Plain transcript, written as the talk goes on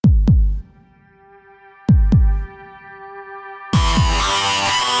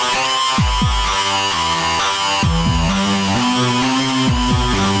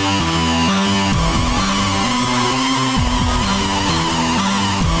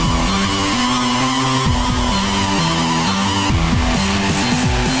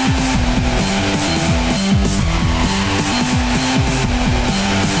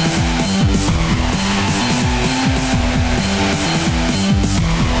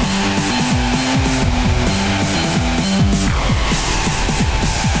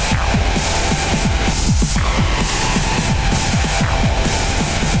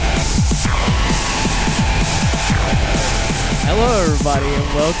everybody,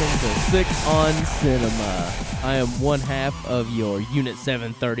 and welcome to Sick on Cinema. I am one half of your Unit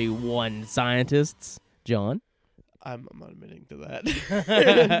 731 scientists, John. I'm not admitting to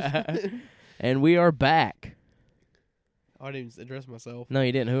that. And we are back. I didn't even address myself. No,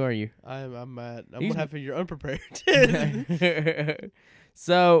 you didn't. Who are you? I'm Matt. I'm He's- one half of your unprepared.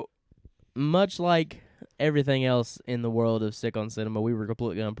 So, much like everything else in the world of Sick on Cinema, we were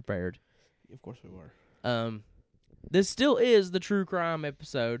completely unprepared. Of course we were. This still is the true crime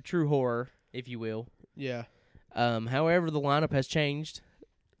episode, true horror, if you will. Yeah. However, the lineup has changed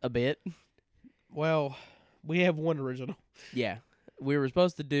a bit. Well, we have one original. Yeah. We were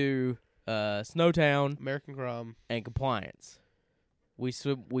supposed to do Snowtown American Crime. and Compliance. We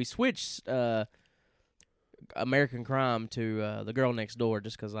switched American Crime to The Girl Next Door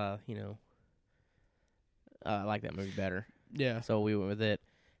just because I like that movie better. Yeah. So we went with it.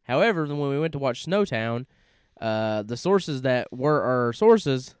 However, when we went to watch Snowtown, the sources that were our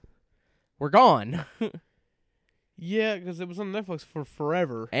sources were gone. Yeah, because it was on Netflix for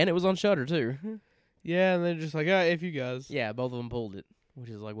forever. And it was on Shudder too. Yeah, and they're just like, if you guys Yeah, both of them pulled it, which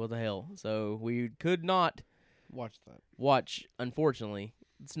is like, what the hell? So we could not watch that. watch, unfortunately,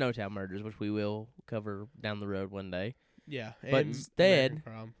 Snowtown Murders, which we will cover down the road one day. Yeah. But and instead-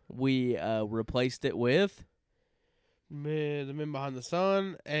 American Crime. We replaced it with The Men Behind the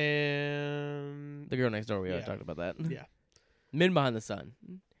Sun and The Girl Next Door. We already Yeah. talked about that. Yeah. Men Behind the Sun.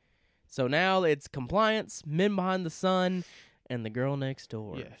 So now it's Compliance, Men Behind the Sun, and The Girl Next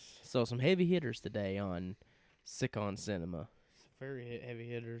Door. Yes. So some heavy hitters today on Sick on Cinema. Very heavy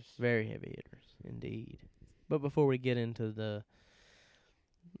hitters. Very heavy hitters, indeed. But before we get into the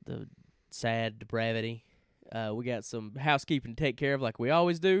sad depravity, we got some housekeeping to take care of like we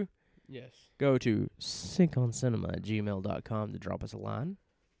always do. Yes. Go to sickoncinema@gmail.com to drop us a line,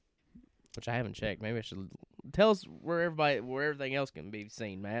 which I haven't checked. Maybe I should tell us where everything else can be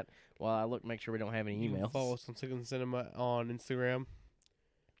seen, Matt, while I make sure we don't have any You can emails. follow us on Second Cinema on Instagram.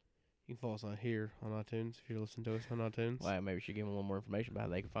 You can follow us on here on iTunes if you're listening to us on iTunes. Well, maybe we should give them a little more information about how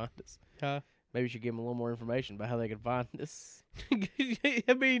they can find us. Huh? Maybe we should give them a little more information about how they can find us.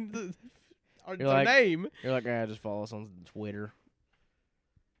 I mean, our You're like- name. You're like, just follow us on Twitter.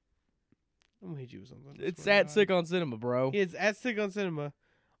 I'm gonna hit you with something. It's at Sick on Cinema, bro. It's at Sick on Cinema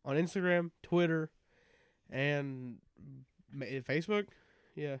on Instagram, Twitter, and Facebook.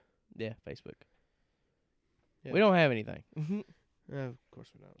 Yeah. Yeah, Facebook. Yeah. We don't have anything. Of course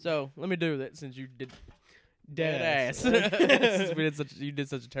we don't. So let me do that since you did Dead ass. Since you did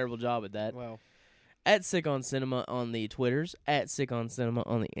such a terrible job at that. Well, At Sick on Cinema on the Twitters, at Sick on Cinema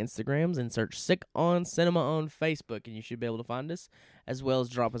on the Instagrams, and search Sick on Cinema on Facebook, and you should be able to find us, as well as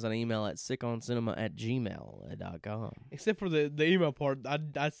drop us an email at sickoncinema@gmail.com. except for the email part,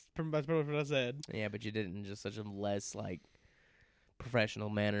 that's pretty much what I said. Yeah, but you did it in just such a less, professional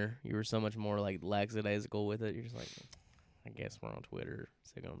manner. You were so much more, lackadaisical with it. You're just like, I guess we're on Twitter,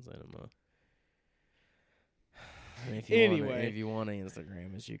 Sick on Cinema. And if you want to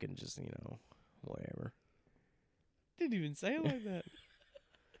Instagram us, you can just, whatever. Didn't even say it like that.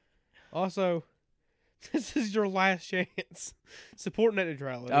 Also, this is your last chance. Support net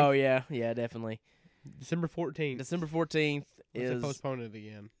neutrality. Oh, yeah, definitely. December 14th. December 14th Unless is, they postpone it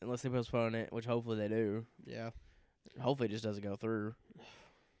again. unless they postpone it, which hopefully they do. Yeah. Hopefully it just doesn't go through.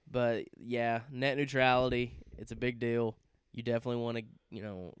 But, yeah, net neutrality, it's a big deal. You definitely want to,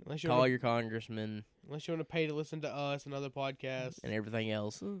 Unless you call wanna- your congressman Unless you want to pay to listen to us and other podcasts and everything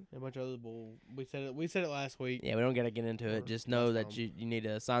else. and a bunch of other bull. We said it last week. Yeah, we don't got to get into Or it. Just know that last you need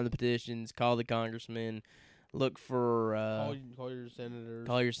to sign the petitions, call the congressman, look for Call your senators.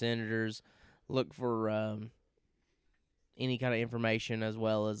 call your senators, look for any kind of information as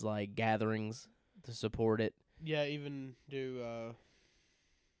well as gatherings to support it. Yeah, even do oh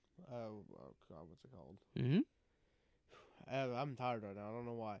God, what's it called? Mm-hmm. I'm tired right now. I don't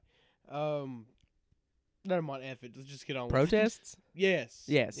know why. Never mind. F it. Let's just get on. with it. Protests? Yes.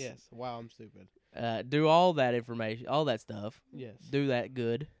 Yes. Yes. Wow, I'm stupid. Do all that information, all that stuff. Yes. Do that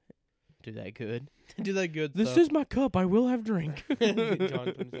good. Do that good. Do that good This stuff. is my cup. I will have drink. John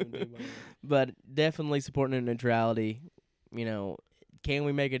 2017, by the way. But definitely supporting net neutrality. Can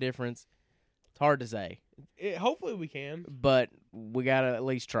we make a difference? It's hard to say. Hopefully we can. But we got to at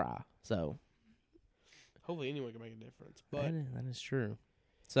least try. So Hopefully anyone can make a difference. But that is true.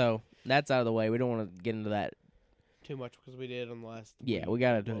 So that's out of the way. We don't want to get into that. too much because we did on the last. Yeah, we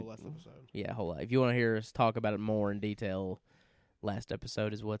got to do well, it. last episode. Yeah, a whole lot. If you want to hear us talk about it more in detail, last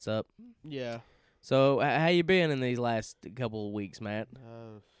episode is what's up. Yeah. So how you been in these last couple of weeks, Matt?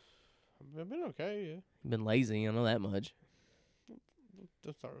 I've been okay. Yeah. You've been lazy. I know that much.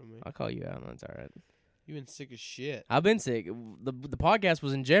 Don't start with me. I'll call you out. That's all right. You've been sick as shit. I've been sick. The podcast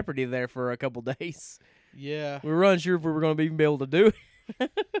was in jeopardy there for a couple days. Yeah. We were unsure if we were going to even be able to do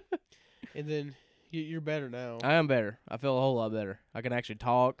it. And then you're better now. I am better. I feel a whole lot better. I can actually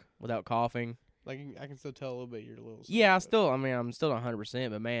talk without coughing. Like, I can still tell a little bit you're a little sick. Yeah, I'm still not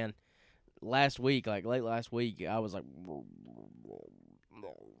 100%, but man, late last week, I was like...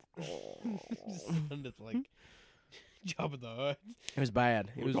 Sounded like Jabba the Hutt. It was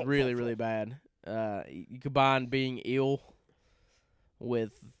bad. It was really, really bad. You combine being ill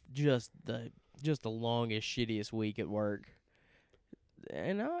with just the longest, shittiest week at work.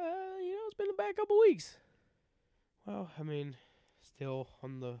 And, it's been a bad couple weeks. Well, I mean, still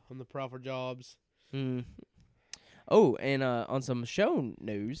on the proper jobs. Mm. Oh, and on some show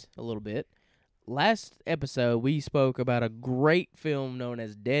news a little bit. Last episode, we spoke about a great film known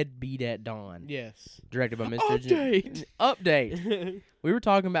as Deadbeat at Dawn. Yes. Directed by Mr. Update! Update! We were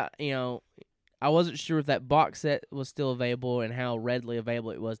talking about, I wasn't sure if that box set was still available and how readily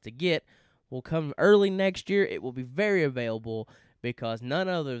available it was to get. Will come early next year. It will be very available because none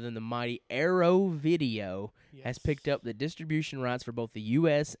other than the mighty Arrow Video has picked up the distribution rights for both the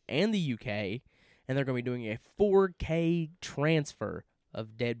U.S. and the U.K., and they're going to be doing a 4K transfer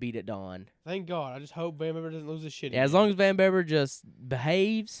of Deadbeat at Dawn. Thank God. I just hope Van Beber doesn't lose his shit. Yeah, as long as Van Beber just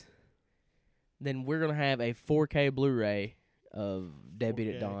behaves, then we're going to have a 4K Blu-ray of Deadbeat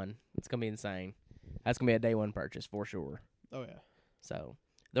 4K. at Dawn. It's going to be insane. That's going to be a day one purchase for sure. Oh, yeah. So,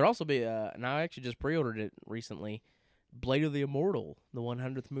 there'll also be, and I actually just pre-ordered it recently, Blade of the Immortal, the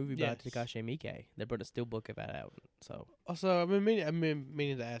 100th movie by Takashi Miike. They put a steelbook of that out. So Also, I've been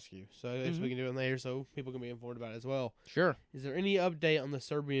meaning to ask you, so I guess we can do it later so people can be informed about it as well. Sure. Is there any update on the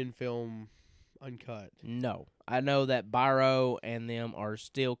Serbian film Uncut? No. I know that Byro and them are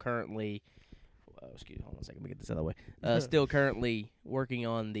still currently, hold on a second, let me get this out of the way. Still currently working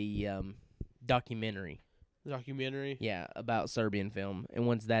on the documentary. The documentary? Yeah, about Serbian film. And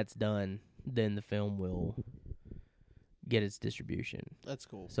once that's done, then the film will get its distribution. That's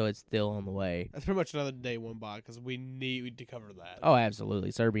cool. So it's still on the way. That's pretty much another day one by because we need to cover that. Oh,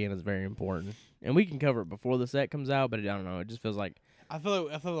 absolutely. Serbian is very important. And we can cover it before the set comes out, but I don't know. It just feels like I feel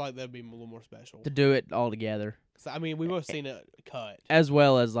like that'd be a little more special. to do it all together. I mean, we've both seen it cut. As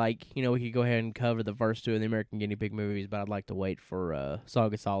well as, we could go ahead and cover the first two of the American Guinea Pig movies, but I'd like to wait for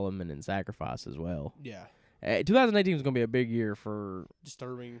Song of Solomon and Sacrifice as well. Yeah. 2018 is going to be a big year for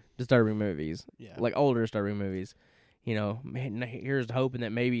Disturbing movies. Yeah. Like older disturbing movies. Here's hoping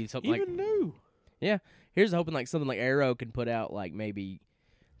that maybe something even new. Yeah. Here's hoping like something like Arrow can put out like maybe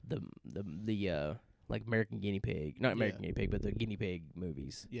the like American Guinea Pig. Not American Guinea Pig, but the Guinea Pig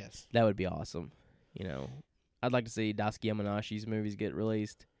movies. Yes. That would be awesome. I'd like to see Daisuke Yamanashi's movies get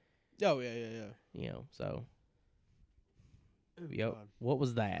released. Oh, yeah. So. Ooh, Yep. God. What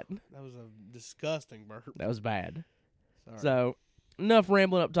was that? That was a disgusting burp. That was bad. Sorry. So, enough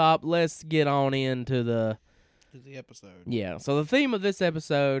rambling up top. Let's get on into the episode. Yeah. So the theme of this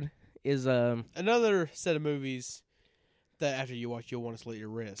episode is another set of movies that after you watch you'll want to slit your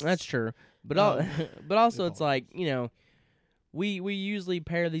wrists. That's true. But but also it's like, we usually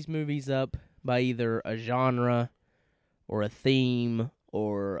pair these movies up by either a genre or a theme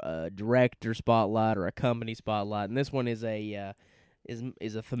or a director spotlight or a company spotlight. And this one is a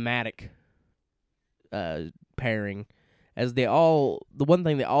thematic pairing, as the one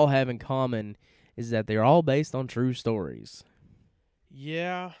thing they all have in common is that they're all based on true stories.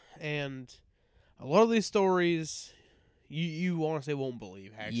 Yeah, and a lot of these stories you honestly won't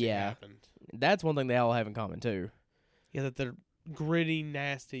believe actually happened. That's one thing they all have in common too. Yeah, that they're gritty,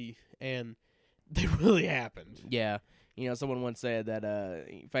 nasty, and they really happened. Yeah. Someone once said that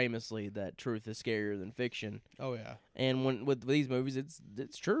famously that truth is scarier than fiction. Oh yeah. And with these movies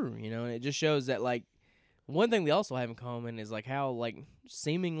it's true, and it just shows that like one thing they also have in common is like how like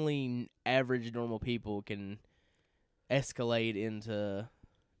seemingly average normal people can escalate into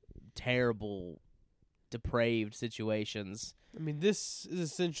terrible, depraved situations. I mean, this is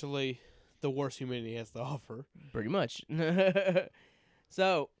essentially the worst humanity has to offer. Pretty much.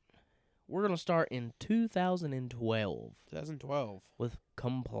 So, we're going to start in 2012. 2012. With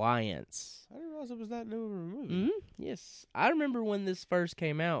Compliance. I didn't realize it was that new of a movie. Mm-hmm. Yes. I remember when this first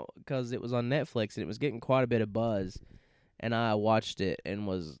came out because it was on Netflix and it was getting quite a bit of buzz. And I watched it and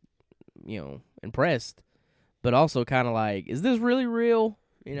was, impressed. But also kind of like, is this really real?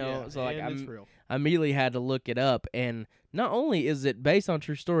 So like it's real. I immediately had to look it up. And not only is it based on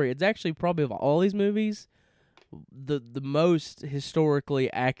true story, it's actually probably of all these movies, the most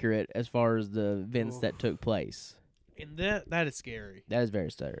historically accurate as far as the events that took place. And that is scary. That is very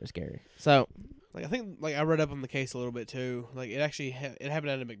scary. So, Like I think, like I read up on the case a little bit too. Like it actually it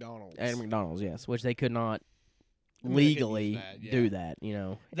happened at a McDonald's. At McDonald's, yes, which they could not I mean, they couldn't legally use that, yeah. do that. You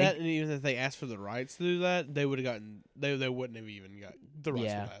know That, and even if they asked for the rights to do that, they would have gotten. They wouldn't have even got the rights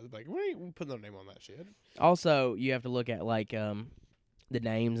Yeah. to that. Like, we ain't putting their name on that shit. Also, you have to look at like the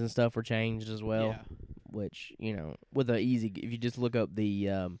names and stuff were changed as well. Yeah. Which, you know, with a easy, if you just look up the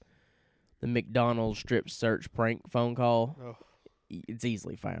McDonald's strip search prank phone call, Oh. it's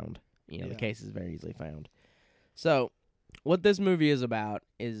easily found. You know, the Yeah. case is very easily found. So, what this movie is about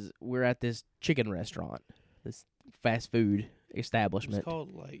is we're at this chicken restaurant, this fast food establishment, It's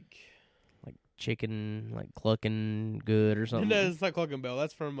called like. like chicken, like Clucking Good or something. No, it's not Clucking Bell.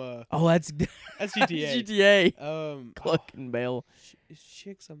 That's from Oh, that's that's GTA. GTA. Um, Clucking Bell. it's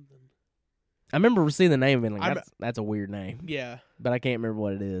Chick something. I remember seeing the name and I'm- like that's a weird name, Yeah, but I can't remember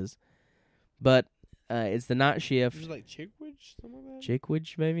what it is. But it's the night it shift. was like Chickwich, something like that.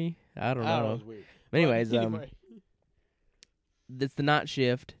 Chickwich, maybe? I don't know. It was weird. But anyways, But anyway. it's the night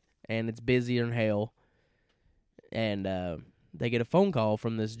shift, and it's busier than hell. And they get a phone call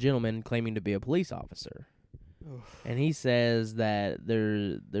from this gentleman claiming to be a police officer. And he says that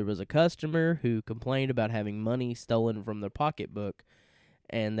there was a customer who complained about having money stolen from their pocketbook,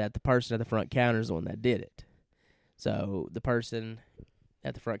 and that the person at the front counter is the one that did it. So the person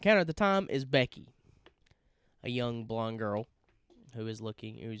at the front counter at the time is Becky, a young blonde girl who's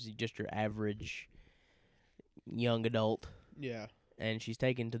just your average young adult, Yeah. and she's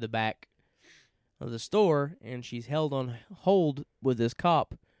taken to the back of the store, and she's held on hold with this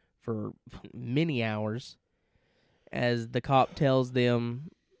cop for many hours, as the cop tells them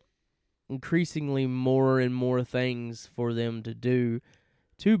increasingly more and more things for them to do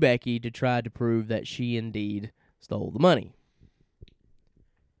to Becky to try to prove that she indeed stole the money.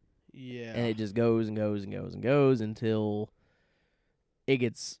 Yeah. And it just goes and goes and goes and goes until it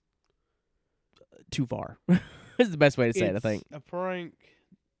gets too far. That's the best way to say it, I think. A prank.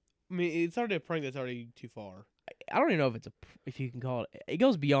 I mean, it's already a prank that's already too far. I don't even know if you can call it. It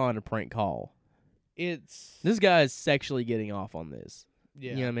goes beyond a prank call. It's This guy is sexually getting off on this.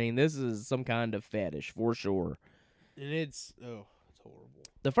 yeah, You know what I mean? This is some kind of fetish for sure. and it's horrible.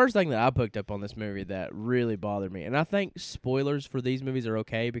 The first thing that I picked up on this movie that really bothered me, and I think spoilers for these movies are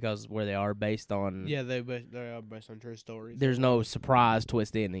okay because where they are based on, Yeah, they are based on true stories. there's no surprise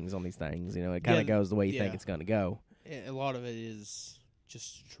twist endings on these things. You know, it kind of Yeah, goes the way you think yeah. it's going to go. A lot of it is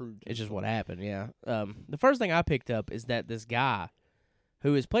just true. It's just what happened, yeah. The first thing I picked up is that this guy,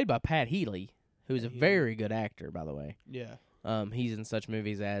 who is played by Pat Healy, who is a Pat Healy. very good actor, by the way. Yeah, He's in such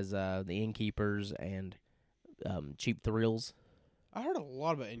movies as The Innkeepers and Cheap Thrills. I heard a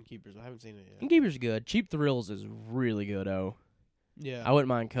lot about Innkeepers. I haven't seen it yet. Innkeepers is good. Cheap Thrills is really good, oh. Yeah, I wouldn't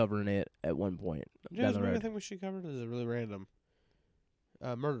mind covering it at one point You know, down this the movie I road. think we should cover is a really random.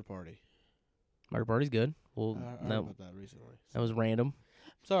 Murder Party. Murder Party's good. Well, I heard no, about that recently. that was random.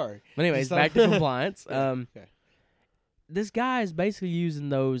 Sorry. But anyways, Just back to compliance. Yeah, okay. This guy is basically using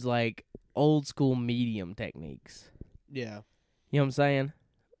those like old school medium techniques. Yeah. You know what I'm saying?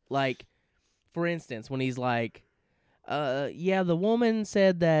 Like, for instance, when he's like, yeah, the woman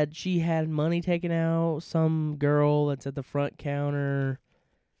said that she had money taken out. Some girl that's at the front counter,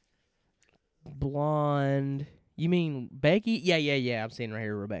 blonde. You mean Becky? Yeah. I'm seeing right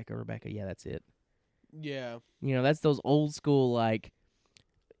here, Rebecca. Yeah, that's it. Yeah. You know, that's those old school, like,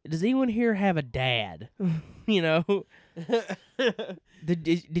 does anyone here have a dad? You know?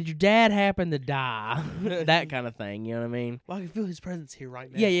 Did your dad happen to die? That kind of thing, you know what I mean? Well, I can feel his presence here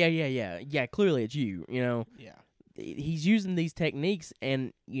right now. Yeah. Yeah, clearly it's you, you know? Yeah. He's using these techniques,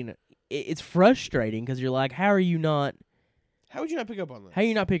 and, you know, it's frustrating because you're like, how are you not pick up on this? How are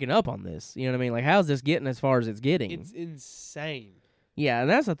you not picking up on this? You know what I mean? Like, how's this getting as far as it's getting? It's insane. Yeah, and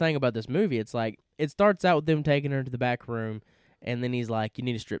that's the thing about this movie. It's like, it starts out with them taking her to the back room, and then he's like, you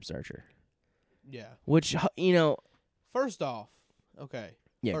need a strip searcher. Yeah. Which, you know... First off, okay.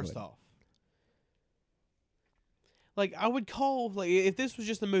 Yeah, First off. Like, I would call, like, if this was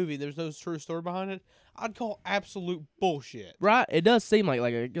just a movie, there's no true story behind it, I'd call absolute bullshit. Right? It does seem like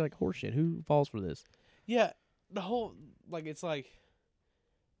horseshit. Who falls for this? Yeah, the whole, like, it's like,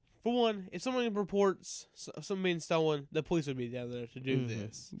 for one, if someone reports something being stolen, the police would be down there to do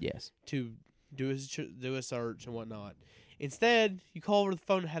this. Yes. To do a search and whatnot. Instead, you call over the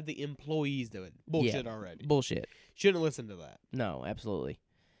phone and have the employees do it. Bullshit already. Bullshit. Shouldn't listen to that. No, absolutely.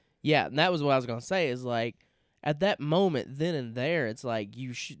 Yeah, and that was what I was going to say is, like, at that moment, then and there, it's like,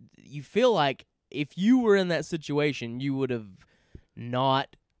 you feel like if you were in that situation, you would have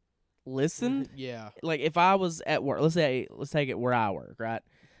not listened. Yeah. Like, if I was at work, let's take it where I work, right?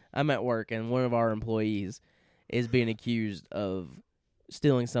 I'm at work, and one of our employees is being accused of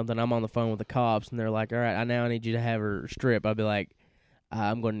stealing something, I'm on the phone with the cops, and they're like, all right, I now need you to have her strip. I'd be like,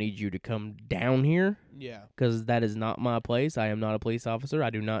 I'm going to need you to come down here Yeah. because that is not my place. I am not a police officer. I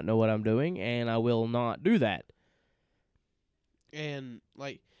do not know what I'm doing, and I will not do that. And,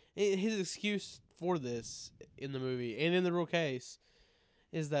 like, his excuse for this in the movie and in the real case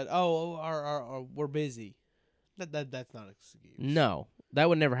is that, we're busy. That's not an excuse. No, that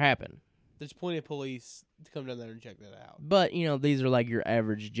would never happen. There's plenty of police to come down there and check that out. But, these are like your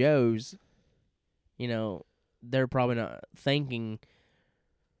average Joes. They're probably not thinking.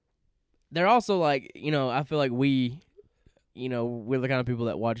 They're also like, I feel like we're the kind of people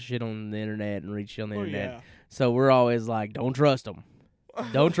that watch shit on the internet and read shit on the internet. Yeah. So we're always like, don't trust them.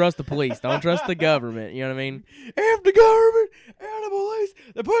 Don't trust the police. Don't trust the government. You know what I mean? If the government and the police,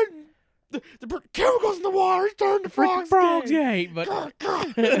 they're putting chemicals in the water, it's turned to frogs gate. But,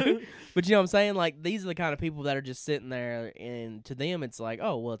 but you know what I'm saying? Like, these are the kind of people that are just sitting there, and to them it's like,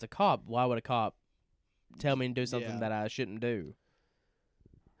 oh, well, it's a cop. Why would a cop tell me to do something that I shouldn't do?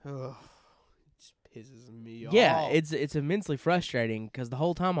 Ugh. It just pisses me off. Yeah, it's immensely frustrating because the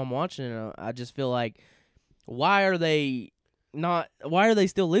whole time I'm watching it, I just feel like, why are they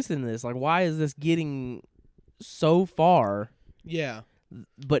still listening to this? Like, why is this getting so far? Yeah.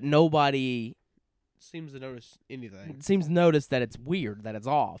 But nobody seems to notice anything. Seems to notice that it's weird, that it's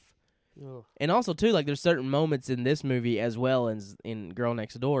off. Ugh. And also, too, like, there's certain moments in this movie as well as in Girl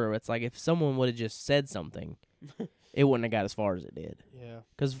Next Door where it's like if someone would have just said something, it wouldn't have got as far as it did. Yeah.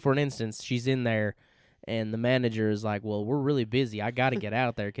 Because, for an instance, she's in there, and the manager is like, well, we're really busy. I got to get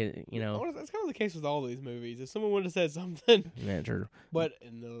out there, That's kind of the case with all these movies. If someone would have said something. Yeah, true. But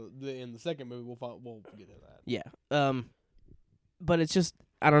in the second movie, we'll get to that. Yeah. But it's just,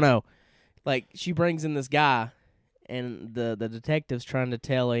 I don't know. Like, she brings in this guy, and the detective's trying to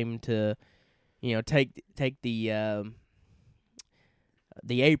tell him to, take the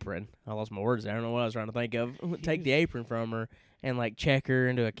apron. I lost my words there. I don't know what I was trying to think of. Take the apron from her and, like, check her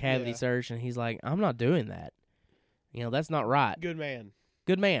into a cavity search. And he's like, I'm not doing that. That's not right. Good man.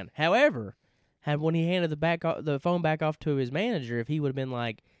 Good man. However, when he handed the phone back off to his manager, if he would have been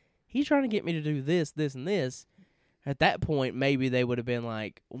like, he's trying to get me to do this, this, and this, at that point, maybe they would have been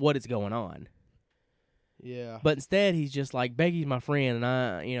like, what is going on? Yeah. But instead, he's just like, Becky's my friend,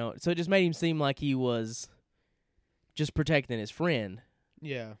 and so it just made him seem like he was just protecting his friend.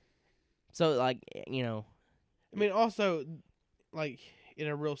 Yeah. So, like, I mean, also, like, in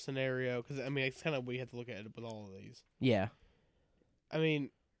a real scenario, because, I mean, it's kind of, we have to look at it with all of these. Yeah. I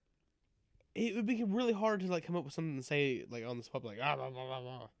mean, it would be really hard to, like, come up with something to say, like, on the spot, like, blah, blah, blah,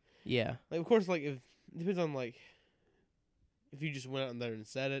 blah. Yeah. Like, of course, like, it depends on, like, if you just went out there and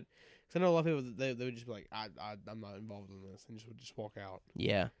said it. Because I know a lot of people, they would just be like, I'm not involved in this, and would just walk out.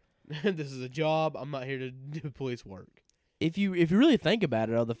 Yeah. This is a job. I'm not here to do police work. If you really think about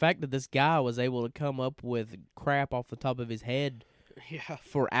it, though, the fact that this guy was able to come up with crap off the top of his head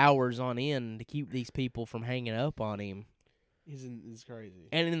for hours on end to keep these people from hanging up on him is crazy.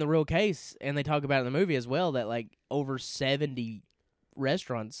 And in the real case, and they talk about it in the movie as well, that, like, over 70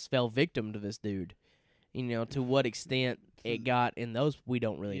 restaurants fell victim to this dude. To what extent it got in those, we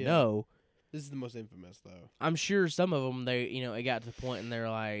don't really know. This is the most infamous, though. I'm sure some of them, it got to the point and they're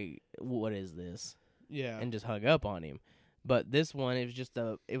like, what is this? Yeah. And just hung up on him. But this one, it was just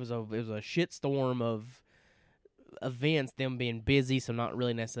a shitstorm of events, them being busy, so not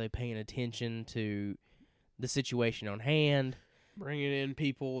really necessarily paying attention to the situation on hand. Bringing in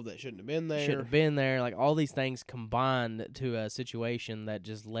people that shouldn't have been there. Shouldn't have been there. Like, all these things combined to a situation that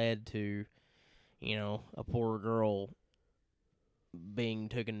just led to, a poor girl being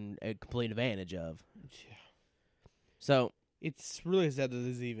taken a complete advantage of. Yeah. So it's really sad that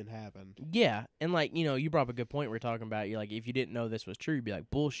this even happened. Yeah, and, like, you brought up a good point. We're talking about, you're like, if you didn't know this was true, you'd be like,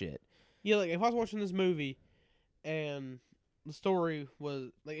 bullshit. Yeah, like, if I was watching this movie and the story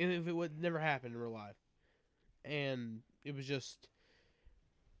was, like, if it would never happen in real life, and it was just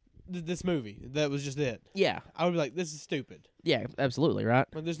this movie, that was just it. Yeah. I would be like, this is stupid. Yeah, absolutely, right?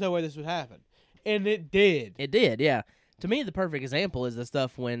 Like, there's no way this would happen. And it did. It did, yeah. To me, the perfect example is the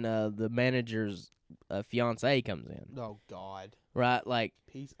stuff when the manager's fiance comes in. Oh, God. Right? Like,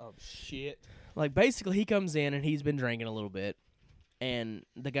 piece of shit. Like, basically, he comes in and he's been drinking a little bit. And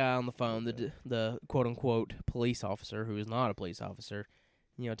the guy on the phone, the quote-unquote police officer, who is not a police officer,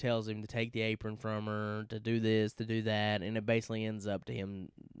 tells him to take the apron from her, to do this, to do that. And it basically ends up to him,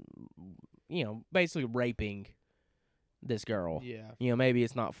 basically raping this girl. Yeah. Maybe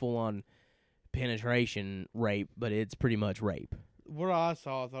it's not full-on penetration rape, but it's pretty much rape. What I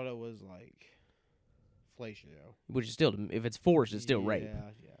saw, I thought it was like fellatio, which is still, if it's forced, it's still rape.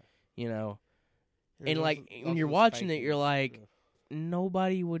 Yeah. And like, when you're watching it, you're like,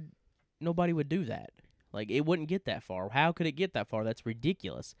 nobody would do that. Like, it wouldn't get that far. How could it get that far? That's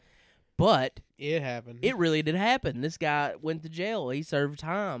ridiculous. But it happened. it really did happen. This guy went to jail. He served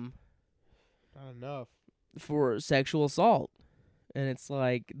time Not enough. for sexual assault. And it's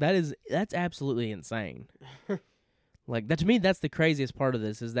like, that's absolutely insane. Like, that, to me, that's the craziest part of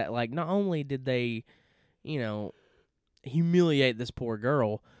this, is that, like, not only did they, humiliate this poor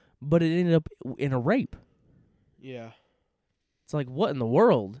girl, but it ended up in a rape. Yeah. It's like, what in the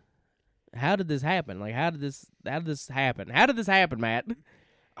world? How did this happen? Like, how did this happen? How did this happen, Matt?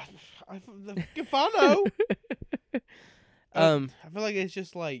 If I know. I feel like it's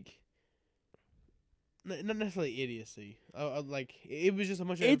just like not necessarily idiocy. Like it was just a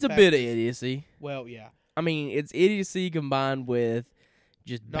bunch of. It's a bit of idiocy. Well, yeah. I mean, it's idiocy combined with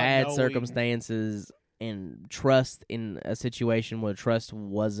just Not bad knowing. circumstances and trust in a situation where trust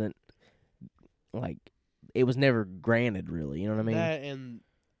wasn't, like, it was never granted, really. You know what I mean? That and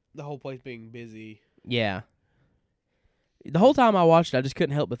the whole place being busy. Yeah. The whole time I watched it, I just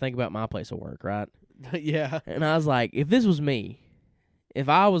couldn't help but think about my place of work, right? Yeah. And I was like, if this was me, if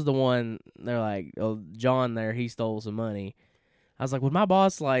I was the one, they're like, oh, John there, he stole some money. I was like, would my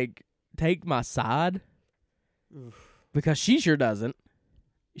boss, like, take my side? Oof. Because she sure doesn't.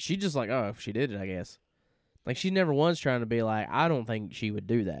 She just like, oh, she did it, I guess. Like, she never once trying to be like, I don't think she would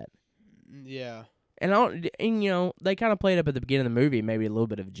do that. Yeah. And they kind of played up at the beginning of the movie, maybe a little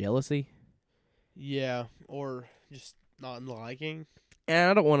bit of jealousy. Yeah. Or just not liking. And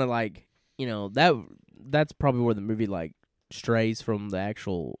I don't want to, like, that's probably where the movie, like, strays from the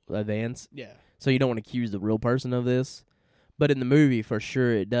actual events. Yeah. So you don't want to accuse the real person of this. But in the movie, for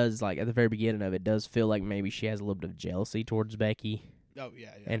sure, it does, like, at the very beginning of it, does feel like maybe she has a little bit of jealousy towards Becky. Oh,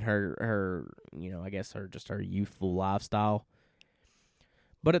 yeah. And her I guess her youthful lifestyle.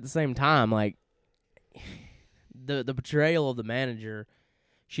 But at the same time, like, the portrayal of the manager,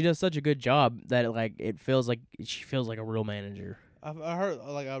 she does such a good job that it feels like she feels like a real manager. I heard,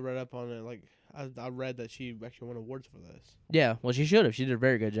 like, I read up on it, like, I read that she actually won awards for this. Yeah, well, she should have. She did a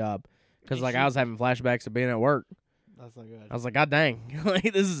very good job. Because, like, I was having flashbacks of being at work. That's not good. I was like, God dang,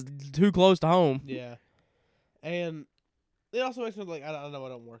 like, this is too close to home. Yeah. And it also makes me, like, I know I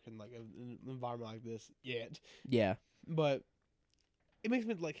don't work in, like, an environment like this yet. Yeah. But it makes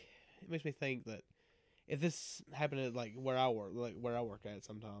me think that if this happened at, like, where I work at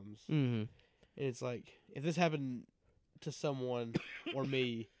sometimes, Mm-hmm. and it's like, if this happened to someone or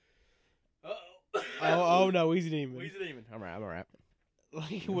me, oh no, easy demon. I'm all right.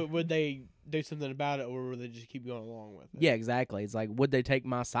 Like, would they do something about it, or would they just keep going along with it? Yeah, exactly. It's like, would they take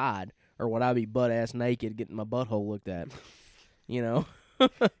my side, or would I be butt ass naked getting my butthole looked at?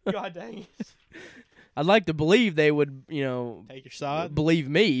 God dang it. I'd like to believe they would, Take your side. believe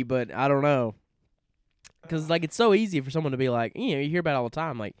me, but I don't know. Because, like, it's so easy for someone to be like, you hear about it all the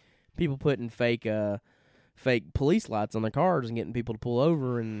time, like, people putting fake police lights on their cars and getting people to pull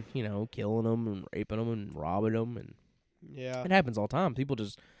over and, killing them and raping them and robbing them. And Yeah. it happens all the time. People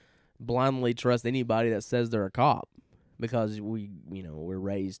just blindly trust anybody that says they're a cop because we're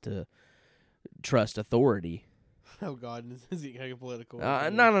raised to trust authority. Oh God, is it getting political? No.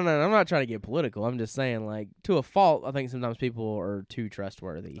 I'm not trying to get political. I'm just saying, like, to a fault, I think sometimes people are too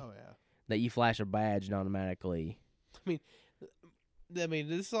trustworthy. Oh yeah. That you flash a badge and automatically. I mean,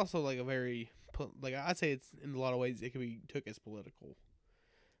 this is also like a very, like, I'd say it's in a lot of ways it could be took as political.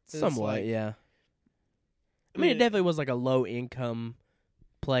 Somewhat, like, yeah. I mean, it definitely was like a low income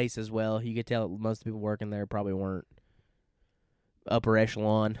place as well. You could tell most of the people working there probably weren't upper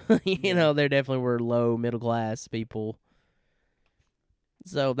echelon. There definitely were low middle class people.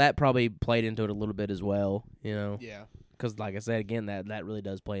 So that probably played into it a little bit as well, Yeah. Because, like I said, again, that really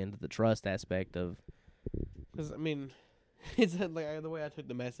does play into the trust aspect of. Because, I mean, it's like the way I took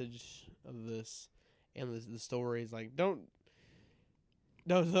the message of this and the story is like, don't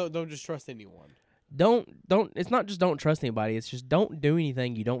just trust anyone. Don't. It's not just don't trust anybody. It's just don't do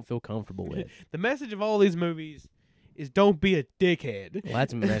anything you don't feel comfortable with. The message of all these movies is don't be a dickhead. Well,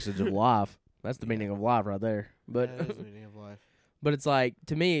 that's a message of life. That's the meaning of life right there. But That is the meaning of life. But it's like,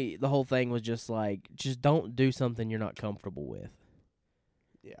 to me, the whole thing was just like, just don't do something you're not comfortable with.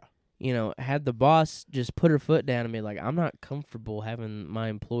 Yeah. Had the boss just put her foot down and be like, I'm not comfortable having my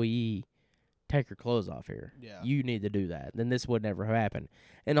employee take her clothes off here. Yeah. You need to do that. Then this would never happen.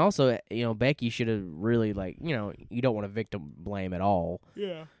 And also, Becky should have really, like, you don't want to victim blame at all.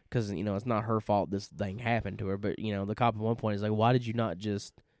 Yeah. Because, it's not her fault this thing happened to her. But, the cop at one point is like, why did you not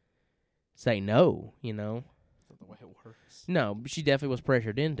just say no, That's not the way it works. No, but she definitely was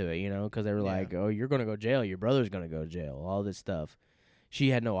pressured into it, because they were Yeah. like, oh, you're going to go to jail, your brother's going to go to jail, all this stuff. She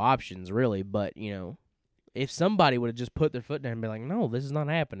had no options, really, but, if somebody would have just put their foot down and be like, no, this is not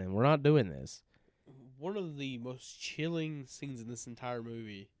happening. We're not doing this. One of the most chilling scenes in this entire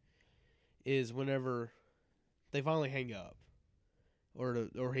movie is whenever they finally hang up.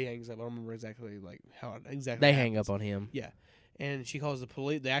 Or he hangs up. I don't remember exactly how it exactly They happens. hang up on him. Yeah. And she calls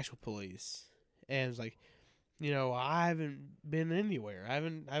the actual police. And it's like, I haven't been anywhere. I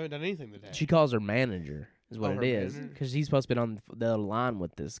haven't done anything today. She calls her manager, is what her it is. manager? Because he's supposed to be on the other line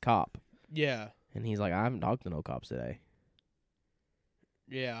with this cop. Yeah. And he's like, I haven't talked to no cops today.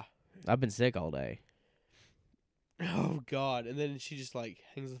 Yeah. I've been sick all day. Oh God! And then she just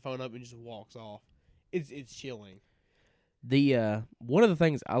hangs the phone up and just walks off. It's chilling. The one of the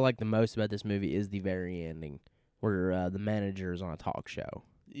things I like the most about this movie is the very ending, where the manager is on a talk show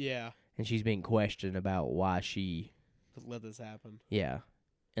Yeah. and she's being questioned about why she, Let this happen. yeah,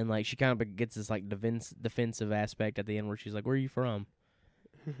 and she kind of gets this defensive aspect at the end where she's like, "Where are you from?"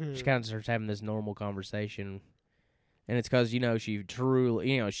 She kind of starts having this normal conversation, and it's because she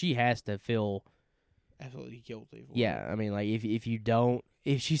truly she has to feel. Absolutely guilty. For Yeah, it. I mean,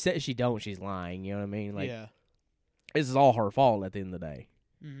 if she says she don't, she's lying. You know what I mean? Yeah. This is all her fault at the end of the day.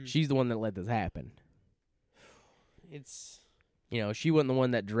 Mhm. She's the one that let this happen. It's. She wasn't the one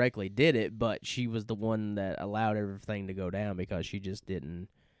that directly did it, but she was the one that allowed everything to go down because she just didn't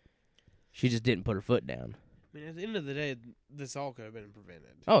put her foot down. I mean, at the end of the day, this all could have been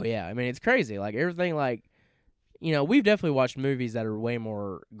prevented. Oh yeah, I mean it's crazy. Everything, we've definitely watched movies that are way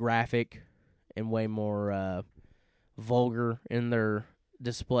more graphic and way more vulgar in their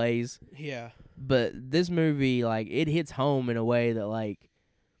displays. Yeah. But this movie, it hits home in a way that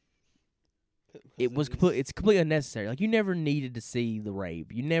it's completely unnecessary. You never needed to see the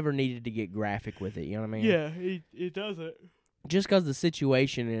rape. You never needed to get graphic with it. You know what I mean? Yeah, it doesn't. Just because the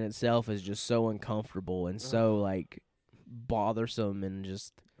situation in itself is just so uncomfortable and so bothersome and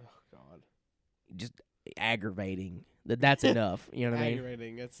just aggravating that's enough. You know what I mean?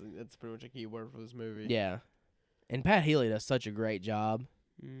 Aggravating. That's pretty much a key word for this movie. Yeah. And Pat Healy does such a great job.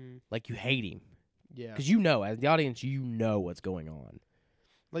 Mm. You hate him Yeah. because as the audience, what's going on.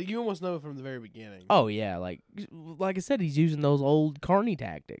 You almost know it from the very beginning. Oh yeah, like I said, he's using those old Carney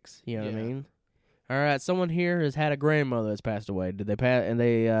tactics. You know what I Yeah. mean? All right, someone here has had a grandmother that's passed away. Did they pass? And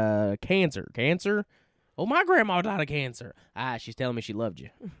they cancer? Oh, my grandma died of cancer. She's telling me she loved you.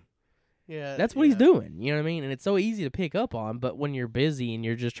 Yeah. That's what he's doing. You know what I mean? And it's so easy to pick up on, but when you're busy and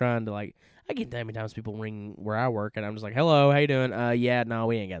you're just trying to I get that many times people ring where I work, and I'm just like, "Hello, how you doing?" Yeah, no,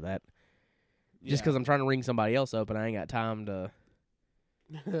 we ain't got that. Just because I'm trying to ring somebody else up, and I ain't got time to.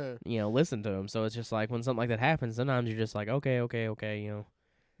 Listen to them. So it's just when something like that happens, sometimes you're just like, okay,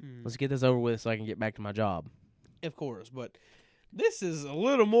 let's get this over with so I can get back to my job. Of course, but this is a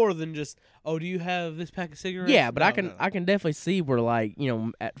little more than just, oh, do you have this pack of cigarettes? Yeah, but No. I can definitely see where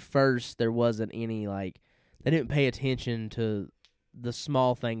at first there wasn't any they didn't pay attention to the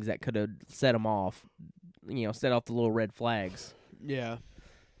small things that could have set them off, set off the little red flags. Yeah.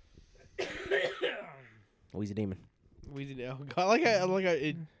 Oh, he's a demon. We did. Oh God,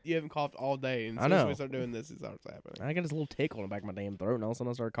 you haven't coughed all day, and I as soon know. as we start doing this, it starts happening. I got this little tickle in the back of my damn throat, and all of a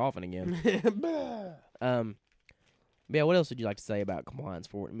sudden I started coughing again. Yeah, what else would you like to say about compliance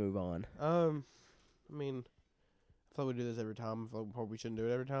before we move on? I mean, I feel like we do this every time. I feel like we shouldn't do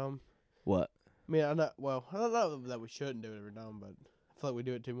it every time. What? I mean, I don't know that we shouldn't do it every time, but I feel like we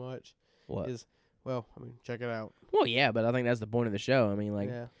do it too much. What? Check it out. Well, yeah, but I think that's the point of the show. I mean,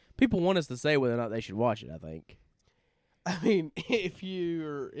 Yeah. people want us to say whether or not they should watch it, I think. I mean, if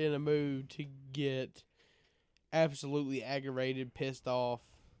you're in a mood to get absolutely aggravated, pissed off,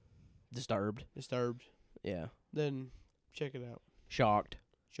 Disturbed. Yeah. then check it out. Shocked.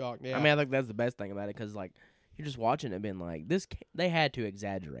 Shocked. Yeah. I mean, I think that's the best thing about it because, you're just watching it being this, they had to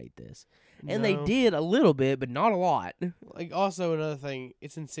exaggerate this. And they No. did a little bit, but not a lot. Also another thing,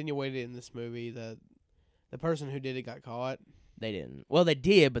 it's insinuated in this movie that the person who did it got caught. They didn't. Well, they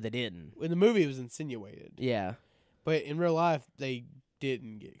did, but they didn't. In the movie, it was insinuated. Yeah. But in real life, they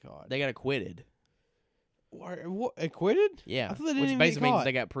didn't get caught. They got acquitted. What, acquitted? Yeah. I thought they didn't Which even basically get means caught.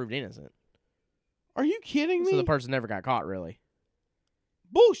 they got proved innocent. Are you kidding me? So the person never got caught, really.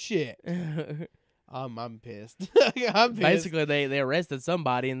 Bullshit. I'm pissed. I'm pissed. Basically, they arrested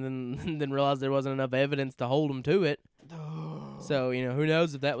somebody and then realized there wasn't enough evidence to hold them to it. So, who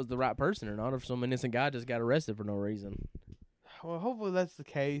knows if that was the right person or not, if some innocent guy just got arrested for no reason. Well, hopefully that's the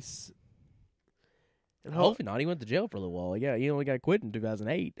case. And Hopefully not. He went to jail for a little while. Yeah, he only got quit in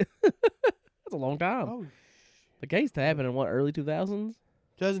 2008. That's a long time. Oh, The case happened in, early 2000s?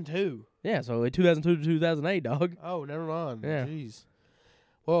 2002. Yeah, so 2002 to 2008, dog. Oh, never mind. Yeah. Jeez.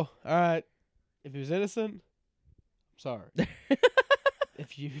 Well, all right. If he was innocent, I'm sorry. If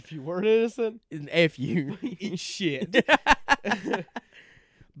if you weren't innocent, F you. eat shit.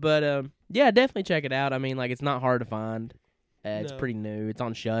 But yeah, definitely check it out. I mean, like, it's not hard to find. It's No. pretty new. It's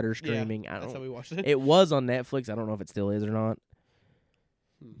on Shudder streaming. That's how we watched it. It was on Netflix. I don't know if it still is or not.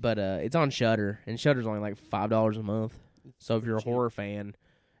 But it's on Shudder, and Shudder's only like $5 a month. So if you're a cheap. horror fan,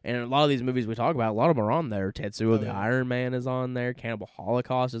 and a lot of these movies we talk about, a lot of them are on there. Tetsuo the yeah. Iron Man is on there. Cannibal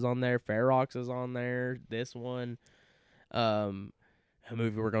Holocaust is on there. Ferox is on there. This one. A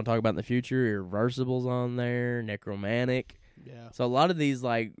movie we're going to talk about in the future, Irreversible's on there. Necromantic. Yeah. So a lot of these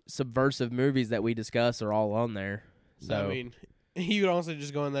like subversive movies that we discuss are all on there. So I mean, you could honestly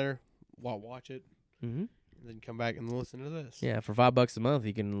just go in there, watch it, mhm. and then come back and listen to this. Yeah, for $5 a month,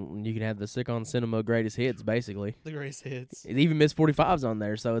 you can have the Sick on Cinema greatest hits, basically. The greatest hits. It even Miss 45's on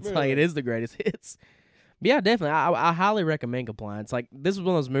there, so it's like Really? it is the greatest hits. But yeah, definitely, I highly recommend Compliance. Like, this was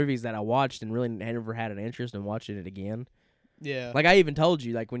one of those movies that I watched and really never had an interest in watching it again. Yeah. Like, I even told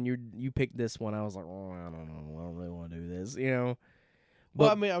you, like, when you picked this one, I was like, oh, I don't know, I don't really want to do this, you know. But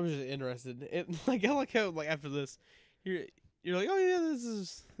Well, I mean, I was just interested. I like how after this, you're like, oh yeah,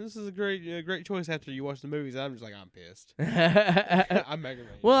 this is a great choice after you watch the movies. And I'm just like, I'm pissed. I'm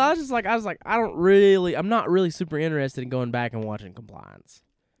aggravated. well, I was like, I'm not really super interested in going back and watching Compliance.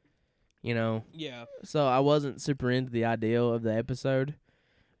 You know, yeah, so I wasn't super into the idea of the episode.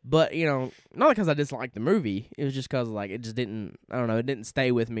 But, you know, not because I disliked the movie. It was just because, like, it just didn't, I don't know, it didn't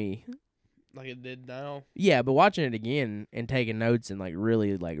stay with me. like it did now. Yeah, but watching it again and taking notes and, like,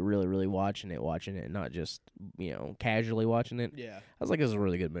 really watching it, not just, you know, casually watching it. Yeah. I was like, this is a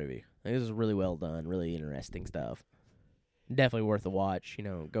really good movie. Like, this is really well done, really interesting stuff. Definitely worth a watch. You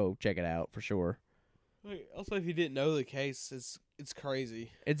know, go check it out for sure. Wait, also, if you didn't know the case, it's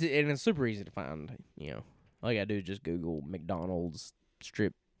crazy. It's super easy to find, you know. All you gotta do is just Google McDonald's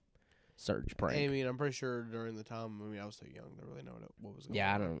strip search prank. I mean, I'm pretty sure during the time, I mean, I was too young to really know what was going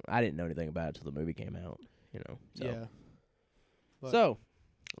Yeah, on. I didn't know anything about it till the movie came out, you know. So. Yeah. But- So,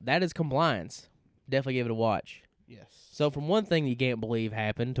 that is Compliance. Definitely give it a watch. Yes. So, from one thing you can't believe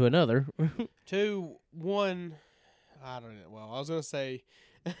happened to another. 2, 1, I don't know. Well, I was gonna say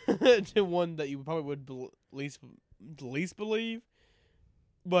to one that you probably would least believe,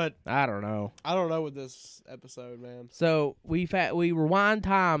 but I don't know. I don't know with this episode, man. So, we rewind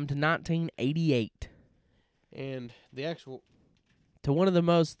time to 1988 And the actual to one of the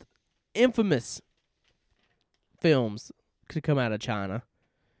most infamous films to come out of China.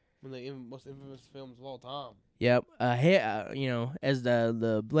 one of the most infamous films of all time. Yep, you know, as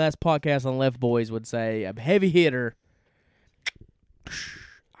the last podcast on Left Boys would say, a heavy hitter.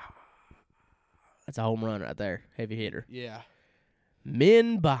 That's a home run right there, heavy hitter. Yeah.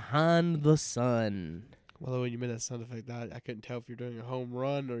 Men Behind the Sun. Well, when you made that sound effect, I couldn't tell if you're doing a home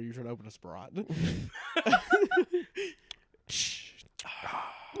run or you're trying to open a Sprite.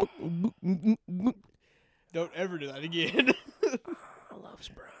 Don't ever do that again. I love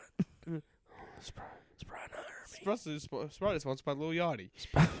Sprite. Sprite not hurt me. Sprite is sponsored by Lil Yachty.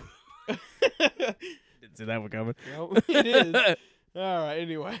 Didn't see that one coming. Nope, it is. All right,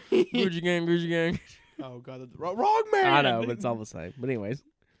 anyway. Gucci gang. Oh, God. Wrong man! I know, but it's all the same. But anyways.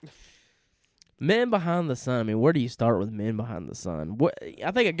 Men Behind the Sun. I mean, where do you start with Men Behind the Sun?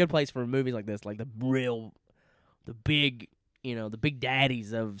 I think a good place for movies like this, like the big, you know, the big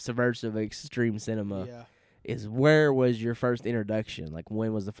daddies of subversive extreme cinema, Yeah. is where was your first introduction? Like,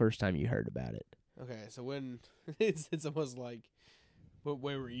 when was the first time you heard about it? Okay, so when... It's almost like... But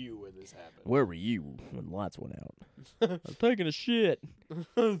where were you when this happened? Where were you when the lights went out? I was taking a shit.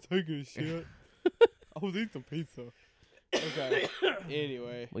 I was taking a shit. I was eating some pizza. Okay.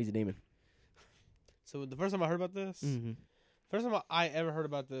 Anyway. Well, he's a demon. So the first time I heard about this... Mm-hmm. First time I ever heard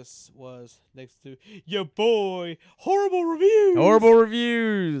about this was next to your boy, Horrible Reviews. Horrible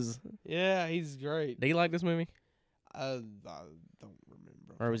Reviews. Yeah, he's great. Did you like this movie? I don't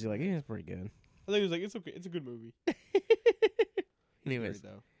remember. Or was he like, yeah, it's pretty good? I think he was like, it's okay. It's a good movie. He's Anyways,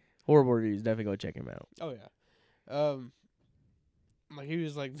 great, though. Horrible Reviews. Definitely go check him out. Oh yeah. Like he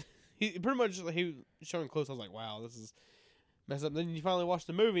was like, he pretty much like, he was showing close. I was like, wow, this is messed up. Then you finally watch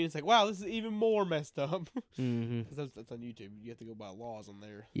the movie, and it's like, wow, this is even more messed up. Mm-hmm. Because that's on YouTube. You have to go by laws on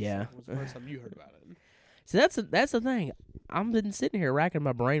there. Yeah. So it was the first time you heard about it. So that's the thing. I've been sitting here racking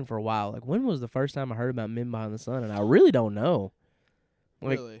my brain for a while. Like, when was the first time I heard about Men Behind the Sun? And I really don't know.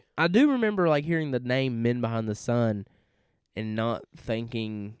 Like, Really? I do remember like hearing the name Men Behind the Sun and not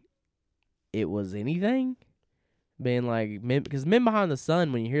thinking it was anything. Being like, because Men Behind the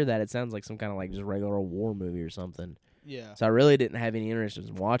Sun, when you hear that, it sounds like some kind of like just regular old war movie or something. Yeah. So I really didn't have any interest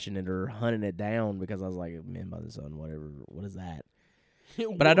in watching it or hunting it down because I was like, Men Behind the Sun, whatever. What is that?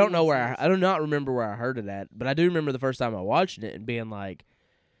 But I don't know where I do not remember where I heard it at. But I do remember the first time I watched it and being like,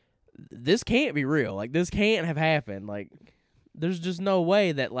 this can't be real. Like, this can't have happened. Like, there's just no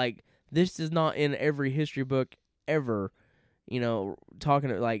way that, like, this is not in every history book ever. You know,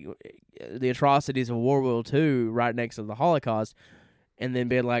 talking like the atrocities of World War II right next to the Holocaust, and then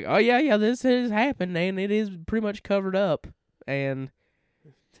being like, oh, yeah, this has happened, and it is pretty much covered up. And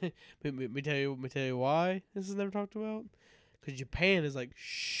me tell you why this is never talked about. Because Japan is like,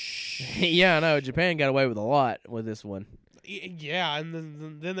 shh. yeah, I know. Japan got away with a lot with this one. Yeah, and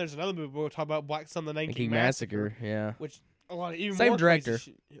then there's another movie we'll talk about, Black Sun: The Nanking Massacre. Yeah. Which a lot of even Same more director.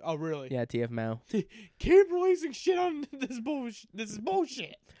 Oh, really? Yeah, T.F. Mao. Keep releasing shit on this bullshit. This is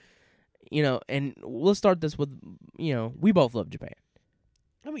bullshit. You know, and we'll start this with, you know, we both love Japan.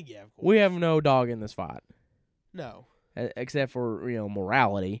 I mean, yeah, of course. We have no dog in this fight. No. Except for, you know,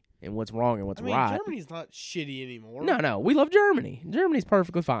 morality and what's wrong and what's right. Germany's not shitty anymore. No, we love Germany. Germany's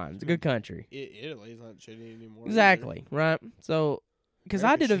perfectly fine. It's a good country. Italy's not shitty anymore. Exactly, right? So, because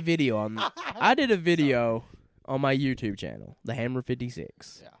I did a video on on my YouTube channel, The Hammer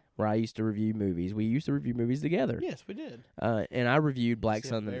 56, where I used to review movies. We used to review movies together. Yes, we did. And I reviewed Black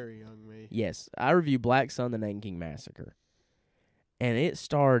Sun. Very young me. Yes, I reviewed Black Sun: The Nanking Massacre, and it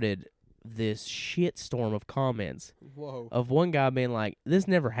started this shitstorm of comments. Whoa. Of one guy being like, "This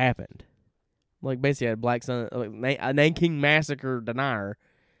never happened." Like, basically, a Black Sun, a Nanking Massacre denier.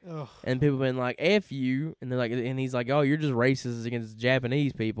 Ugh. And people been like, "F you," and they're like, and he's like, "Oh, you're just racist against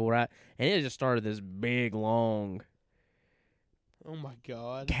Japanese people, right?" And it just started this big, long, oh my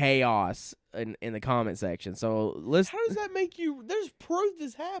god, chaos in the comment section. So let's. How does that make you? There's proof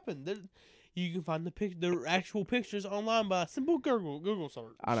this happened. You can find the actual pictures online by a simple Google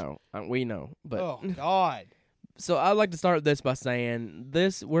search. I know, we know, but oh god. So I'd like to start this by saying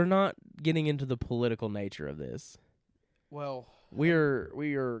this: we're not getting into the political nature of this. Well. We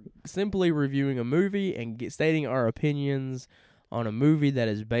are simply reviewing a movie and stating our opinions on a movie that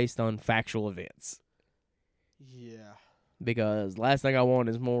is based on factual events. Yeah. Because last thing I want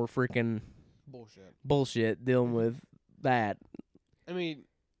is more freaking bullshit dealing with that. I mean,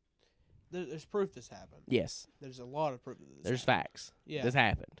 there's proof this happened. Yes. There's a lot of proof that this There's happened. facts. Yeah. This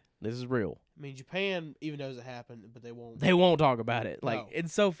happened. This is real. I mean, Japan even knows it happened, but they won't. They won't talk about it. Like, No.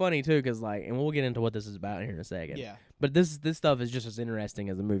 it's so funny too, because like, and we'll get into what this is about here in a second. Yeah. But this stuff is just as interesting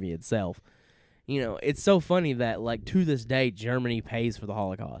as the movie itself. You know, it's so funny that like to this day, Germany pays for the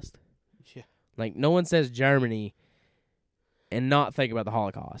Holocaust. Yeah. Like, no one says Germany and not think about the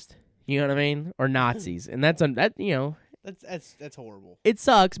Holocaust. You know what I mean? Or Nazis, and that's you know, that's horrible. it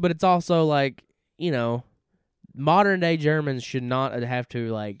sucks, but it's also like, you know, modern day Germans should not have to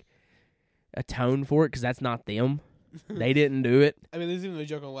like atone for it because that's not them. They didn't do it. I mean, there's even a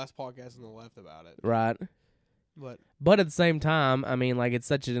joke on the last podcast on the left about it. Right. But at the same time, I mean, like, it's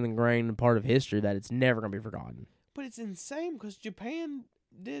such an ingrained part of history that it's never going to be forgotten. But it's insane because Japan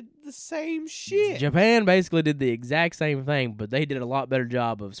did the same shit. Japan basically did the exact same thing, but they did a lot better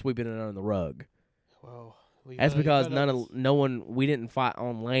job of sweeping it under the rug. Well, that's because we didn't fight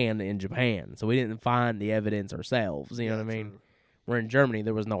on land in Japan, so we didn't find the evidence ourselves. You know what I mean? True. Where in Germany,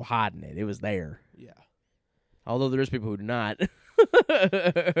 there was no hiding it. It was there. Yeah. Although there's people who do not.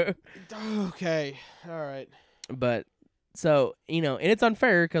 Okay. All right. But, so, you know, and it's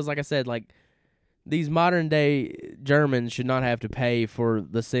unfair because, like I said, like, these modern-day Germans should not have to pay for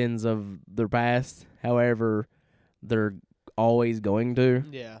the sins of their past. However, they're always going to.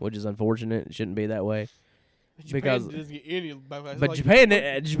 Yeah. Which is unfortunate. It shouldn't be that way. Japan doesn't get any backlash. But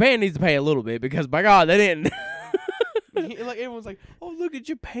like, Japan needs to pay a little bit because, by God, they didn't. Like, everyone's like, oh, look at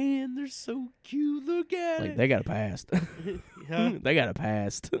Japan. They're so cute. Look at like, it. they got a past. Huh? They got a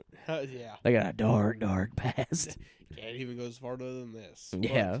past. Yeah. They got a dark, dark past. Can't even go as farther than this.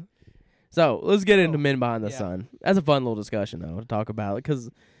 Yeah. So, let's get into Men Behind the yeah. Sun. That's a fun little discussion, though, to talk about. Because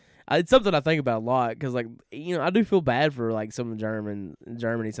it's something I think about a lot. Because, like, you know, I do feel bad for, like, some of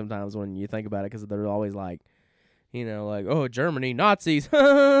Germany sometimes when you think about it. Because they're always like, you know, like, oh, Germany, Nazis.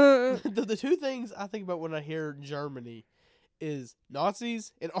 The two things I think about when I hear Germany is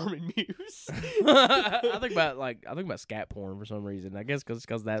Nazis and Armin Muse. I think about scat porn for some reason. I guess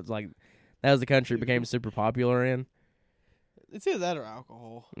because that was the country it became super popular in. It's either that or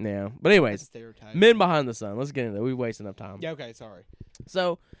alcohol. Yeah, but anyways, That's a stereotype. Men Behind the Sun. Let's get into it. We wasting enough time. Yeah. Okay. Sorry.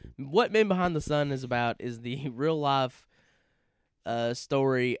 So, what Men Behind the Sun is about is the real life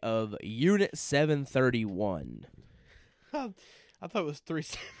story of Unit 731. I thought it was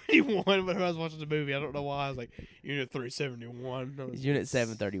 371, but when I was watching the movie, I don't know why I was like Unit 371. It's Unit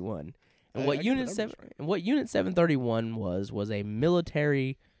 731. And I what got Unit the 7 numbers right. and what Unit 731 was a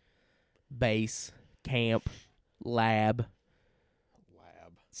military base, camp, lab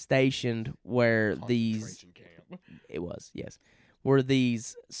stationed where these Concentration camp. it was, yes. where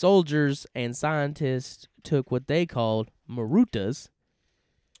these soldiers and scientists took what they called Marutas,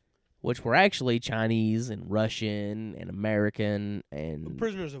 which were actually Chinese and Russian and American and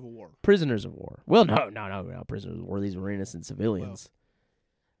Prisoners of war. prisoners of war. Well, no, prisoners of war. These were innocent civilians.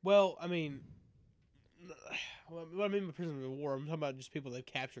 Well, I mean, what I mean by prisoners of war, I'm talking about just people they've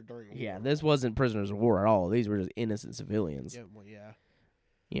captured during war. Yeah, this wasn't prisoners of war at all. These were just innocent civilians. Yeah, well, yeah.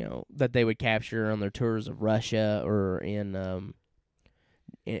 You know, that they would capture on their tours of Russia or in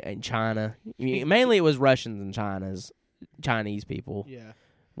China. Mainly it was Russians and Chinese people, Yeah.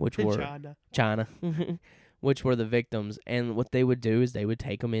 which In were China, which were the victims. And what they would do is they would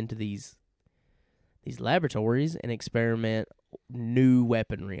take them into these laboratories and experiment new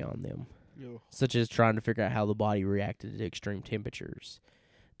weaponry on them, such as trying to figure out how the body reacted to extreme temperatures,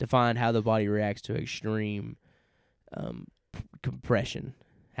 to find how the body reacts to extreme compression,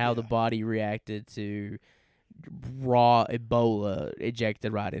 how the body reacted to raw Ebola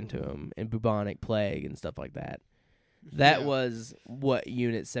ejected right into them, and bubonic plague and stuff like that. That was what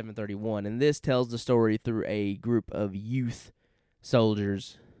Unit 731, and this tells the story through a group of youth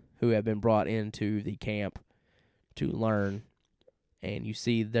soldiers who have been brought into the camp to learn, and you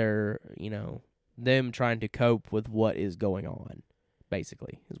see their, them trying to cope with what is going on,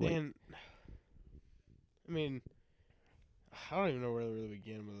 basically. And, I mean, I don't even know where to really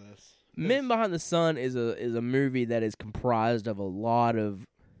begin with this. Men Behind the Sun is a movie that is comprised of a lot of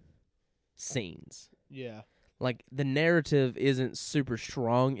scenes. Yeah. Like, the narrative isn't super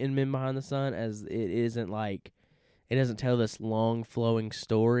strong in Men Behind the Sun, as it isn't like, it doesn't tell this long flowing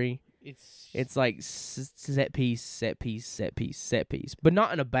story. It's like set piece, set piece, set piece, set piece, but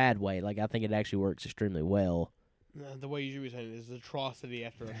not in a bad way. Like, I think it actually works extremely well. The way you should be saying it is atrocity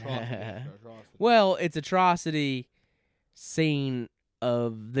after atrocity after atrocity. Well, it's atrocity scene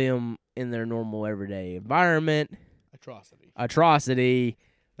of them in their normal everyday environment. Atrocity.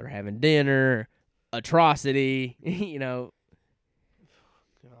 They're having dinner. Atrocity. God,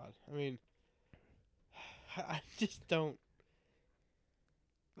 I mean, I just don't.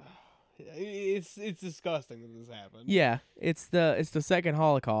 It's disgusting that this happened. Yeah, it's the second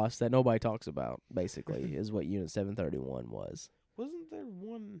Holocaust that nobody talks about. Basically, is what Unit 731 was. Wasn't there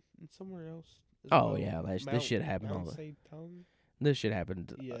one somewhere else? Oh yeah, this shit happened all the. This shit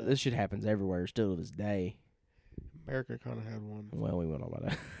happened. Yeah. This shit happens everywhere still to this day. America kind of had one. Well, we went on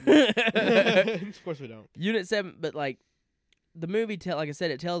about that. Of course we don't. Unit 7, but like the movie, like I said,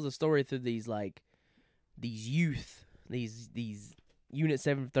 it tells a story through these youth, these Unit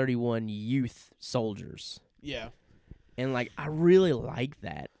 731 youth soldiers. Yeah. And like I really like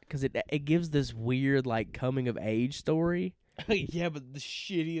that because it gives this weird like coming of age story. Yeah, but the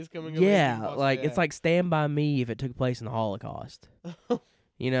shittiest coming of age. Yeah, like it's like Stand By Me if it took place in the Holocaust.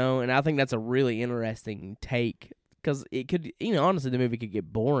 And I think that's a really interesting take because it could, honestly, the movie could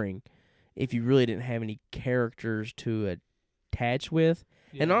get boring if you really didn't have any characters to attach with.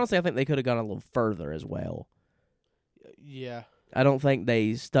 Yeah. And honestly, I think they could have gone a little further as well. Yeah. I don't think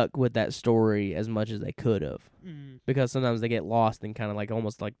they stuck with that story as much as they could have. Mm-hmm. Because sometimes they get lost in kind of like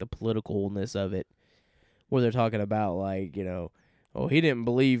almost like the politicalness of it, where they're talking about like, oh, he didn't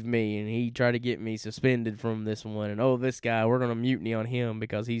believe me and he tried to get me suspended from this one, and oh, this guy, we're going to mutiny on him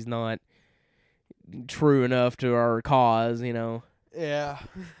because he's not true enough to our cause, Yeah.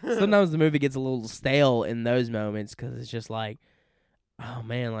 Sometimes the movie gets a little stale in those moments because it's just like, oh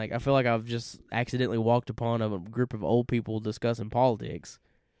man, like I feel like I've just accidentally walked upon a group of old people discussing politics.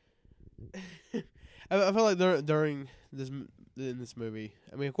 I feel like during this movie,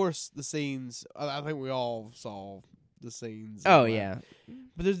 I mean, of course, the scenes, I think we all saw the scenes. Oh, yeah.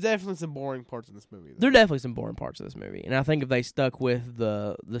 But there's definitely some boring parts in this movie. There are definitely some boring parts of this movie. And I think if they stuck with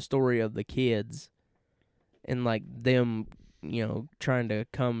the story of the kids and, like, them, trying to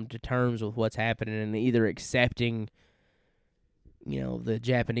come to terms with what's happening and either accepting, the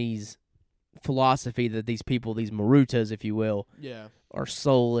Japanese philosophy that these people, these Marutas, if you will, are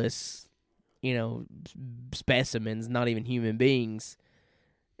soulless, specimens, not even human beings,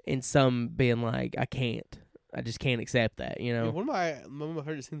 and some being like, I just can't accept that, Yeah, one of my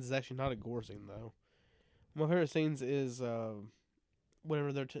favorite scenes is actually not a gore scene, though. One of my favorite scenes is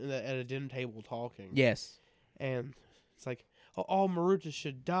whenever they're at a dinner table talking. Yes. And it's like, oh, all Marutas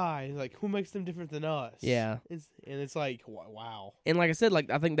should die. It's like, who makes them different than us? Yeah. It's like, wow. And like I said, like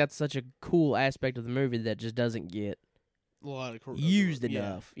I think that's such a cool aspect of the movie that just doesn't get used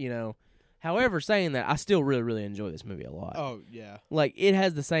enough, However, saying that, I still really, really enjoy this movie a lot. Oh, yeah. Like, it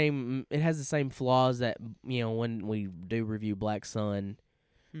has the same flaws that, when we do review Black Sun,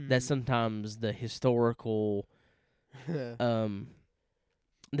 that sometimes the historical, politics.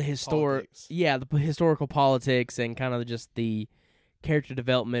 the historical politics and kind of just the character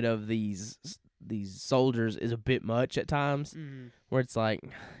development of these soldiers is a bit much at times, where it's like,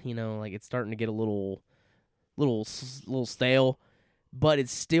 like it's starting to get a little stale, but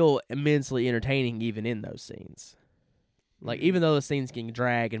it's still immensely entertaining even in those scenes. Like even though the scenes can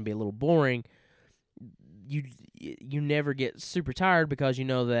drag and be a little boring, you never get super tired because you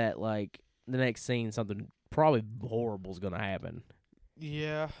know that like the next scene something probably horrible is going to happen.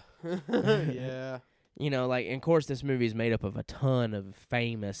 Yeah. Yeah. Like, and of course this movie is made up of a ton of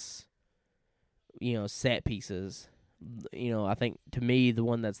famous, set pieces. I think to me the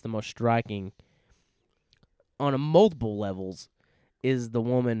one that's the most striking on a multiple levels is the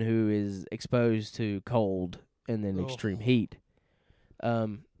woman who is exposed to cold and then extreme heat.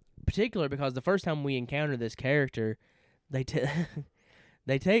 Particular because the first time we encounter this character,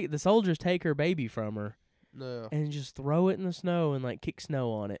 the soldiers take her baby from her and just throw it in the snow and like kick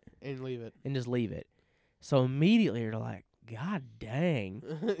snow on it and leave it and just leave it. So immediately you're like, God dang,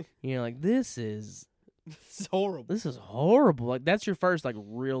 like this is it's horrible. This is horrible. Like that's your first like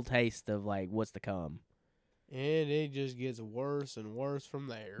real taste of like what's to come. And it just gets worse and worse from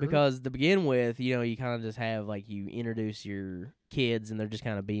there. Because to begin with, you kind of just have, like, you introduce your kids, and they're just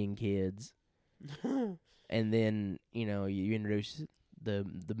kind of being kids. And then, you introduce the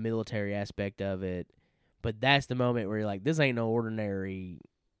military aspect of it. But that's the moment where you're like, this ain't no ordinary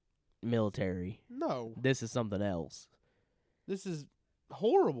military. No. This is something else. This is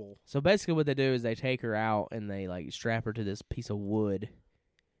horrible. So basically what they do is they take her out, and they, like, strap her to this piece of wood.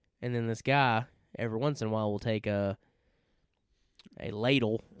 And then this guy, every once in a while, will take a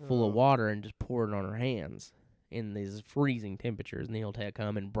ladle full of water and just pour it on her hands in these freezing temperatures, and he'll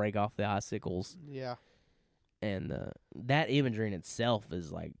come and break off the icicles. Yeah. And that imagery in itself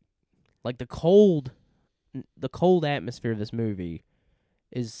is like the cold atmosphere of this movie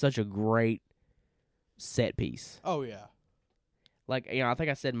is such a great set piece. Oh yeah. Like, I think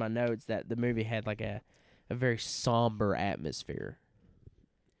I said in my notes that the movie had like a very somber atmosphere.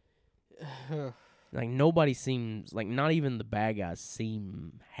 Like, nobody seems, like, not even the bad guys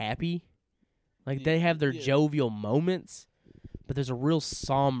seem happy. Like, they have their jovial moments, but there's a real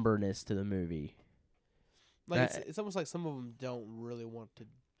somberness to the movie. Like, it's almost like some of them don't really want to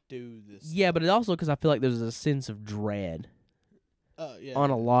do this. Yeah, but it also because I feel like there's a sense of dread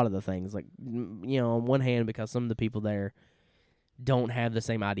on a lot of the things. Like, on one hand, because some of the people there don't have the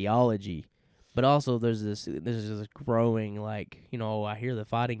same ideology. But also there's this growing, like, I hear the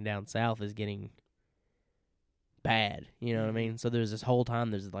fighting down south is getting bad. You know what I mean? So there's this whole time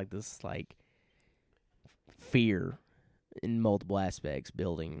there's like this like fear in multiple aspects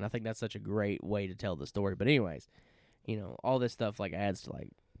building. And I think that's such a great way to tell the story. But anyways, all this stuff like adds to like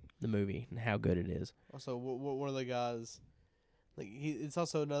the movie and how good it is. Also, one of the guys, like it's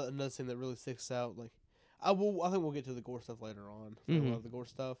also another thing that really sticks out. Like I think we'll get to the gore stuff later on. I love the gore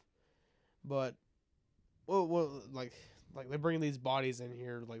stuff. But, like they bring these bodies in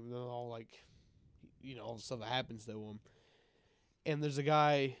here, like they're all like, all the stuff that happens to them. And there's a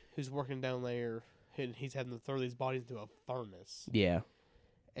guy who's working down there, and he's having to throw these bodies into a furnace. Yeah.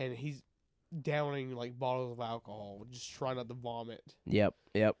 And he's downing like bottles of alcohol, just trying not to vomit. Yep.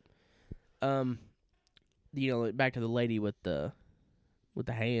 Back to the lady with the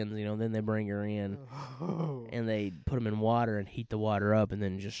hands, then they bring her in and they put them in water and heat the water up and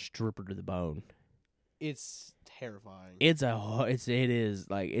then just strip her to the bone. It's terrifying. It is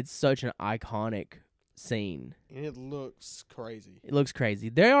like, it's such an iconic scene. And it looks crazy. It looks crazy.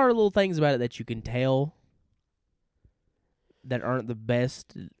 There are little things about it that you can tell that aren't the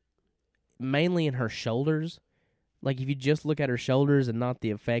best, mainly in her shoulders. Like, if you just look at her shoulders and not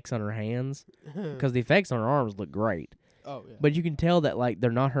the effects on her hands, because the effects on her arms look great. Oh, yeah. But you can tell that, like,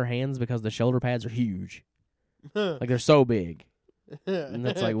 they're not her hands because the shoulder pads are huge. Like, they're so big. And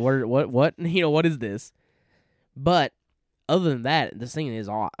that's like, what, what is this? But, other than that, the scene is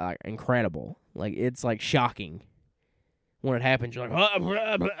incredible. Like, it's, like, shocking. When it happens, you're like,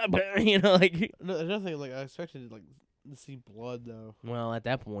 like... Another thing, like, I expected, like, to see blood, though. Well, at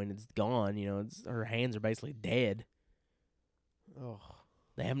that point, it's gone, her hands are basically dead. Oh.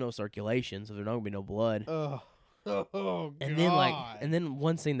 They have no circulation, so there's not going to be no blood. Oh, God. And then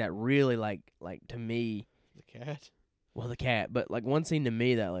one scene that really, like to me... The cat? Well, the cat. But, like, one scene to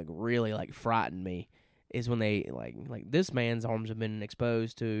me that, like, really, like, frightened me is when they, like this man's arms have been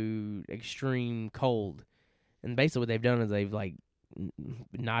exposed to extreme cold. And basically what they've done is they've, like,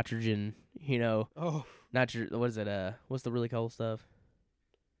 nitrogen, Oh. What is it? What's the really cold stuff?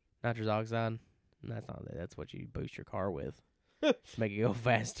 Nitrous oxide? That's not that. That's what you boost your car with to make it go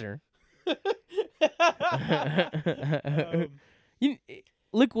faster.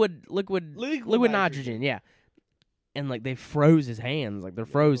 Liquid nitrogen, yeah. and like they froze his hands, like they're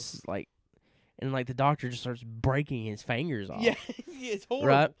froze, like, and like the doctor just starts breaking his fingers off. Yeah, it's horrible.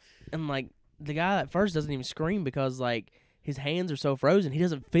 Right, and like the guy at first doesn't even scream because like his hands are so frozen, he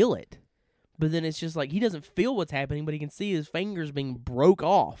doesn't feel it. But then it's just like he doesn't feel what's happening, but he can see his fingers being broke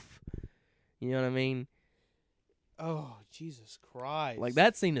off. You know what I mean? Oh, Jesus Christ! Like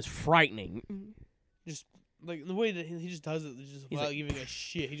that scene is frightening. Just like the way that he just does it, just He's without like, giving a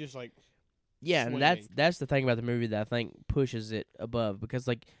shit. He just like. Yeah, Swinging. and that's the thing about the movie that I think pushes it above, because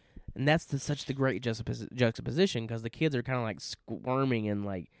like, and that's such the great juxtaposition, because the kids are kind of like squirming and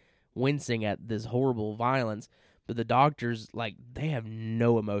like wincing at this horrible violence, but the doctors, like, they have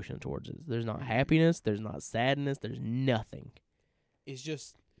no emotion towards it. There's not happiness, there's not sadness, there's nothing. It's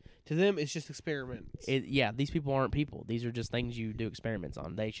just, to them, it's just experiments. Yeah, these people aren't people. These are just things you do experiments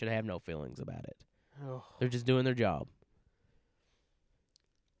on. They should have no feelings about it. Oh, They're just doing their job.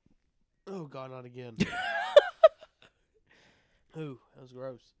 oh God, not again. Ooh, that was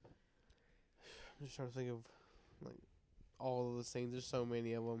gross. I'm just trying to think of like all of the scenes. There's so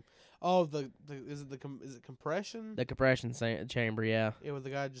many of them. Oh, is it compression? The compression chamber, yeah. Yeah, with the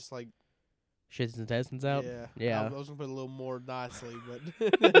guy just like Shits his intestines out. Yeah, Yeah. I was gonna put it a little more nicely,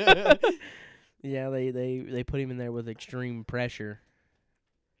 but Yeah, they put him in there with extreme pressure,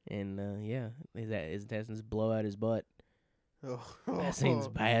 and yeah, his intestines blow out his butt. That scene's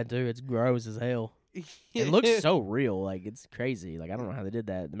bad too. It's gross as hell. It looks so real. Like, it's crazy. Like, I don't know how they did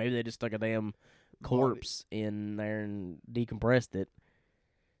that. Maybe they just stuck a damn corpse in there and decompressed it,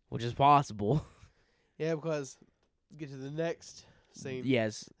 which is possible. Yeah, because get to the next scene.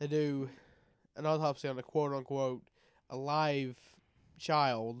 Yes. They do an autopsy on a quote unquote alive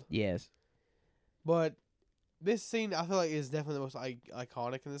child. Yes. But this scene, I feel like, is definitely the most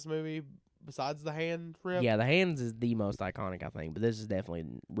iconic in this movie, besides the hand rip. Yeah, the hands is the most iconic, I think, but this is definitely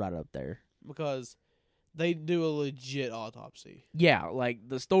right up there. Because they do a legit autopsy. Yeah, like,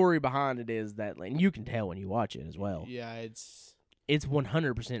 the story behind it is that, like, and you can tell when you watch it as well. Yeah, it's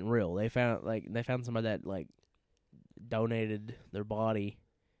 100% real. They found somebody that, like, donated their body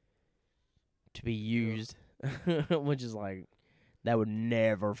to be used, which is like, that would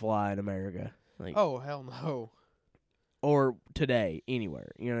never fly in America. Like, oh hell no. Or today,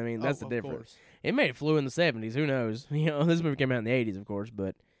 anywhere. You know what I mean? That's the of difference. course. It may have flew in the 70s. Who knows? You know, this movie came out in the 80s, of course,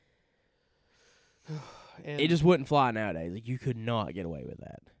 but And it just wouldn't fly nowadays. Like, you could not get away with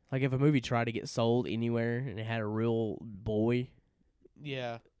that. Like, if a movie tried to get sold anywhere and it had a real boy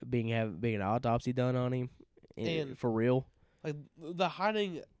yeah, being an autopsy done on him, And- for real. like the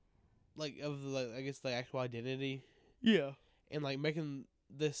hiding, like of the I guess the actual identity, Yeah. and like making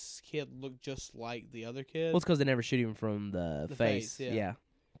this kid look just like the other kid. Well, it's because they never shoot him from the face. yeah. Yeah.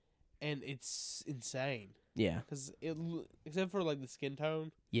 And it's insane Yeah. because except for like the skin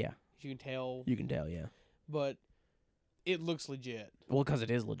tone, Yeah. you can tell, You can tell, yeah. but it looks legit. Well, because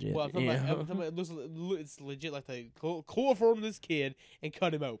it is legit. Well, I'm talking yeah. about it's legit. Like they chloroformed this kid and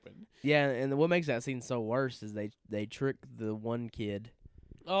cut him open. Yeah, and what makes that scene so worse is they trick the one kid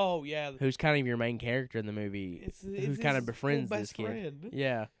Oh yeah, who's kind of your main character in the movie, who kind of befriends this kid. Friend.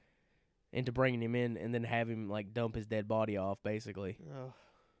 Yeah. Into bringing him in and then have him, like, dump his dead body off, basically. Oh,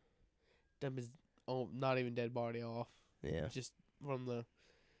 dump his not even dead body off. Yeah. Just from the.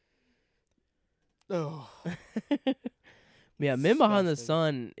 Oh. Yeah, Men Behind the Disgusting.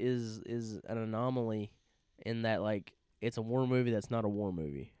 Sun is an anomaly in that, like, it's a war movie that's not a war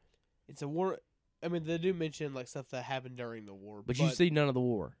movie. It's a war. I mean, they do mention like stuff that happened during the war, But you see none of the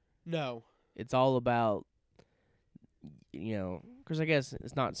war. no. It's all about, you know, because I guess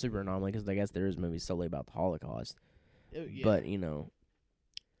it's not super anomaly because I guess there is movies solely about the Holocaust. Yeah. But, you know,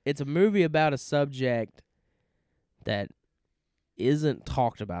 it's a movie about a subject that isn't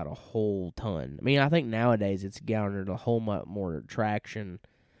talked about a whole ton. I mean, I think nowadays it's garnered a whole lot more traction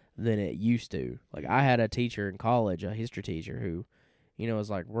than it used to. Like, I had a teacher in college, a history teacher, who, you know, was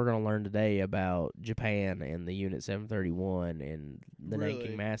like, we're going to learn today about Japan and the Unit 731 and the Nanking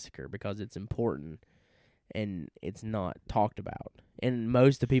Really? Massacre because it's important and it's not talked about. And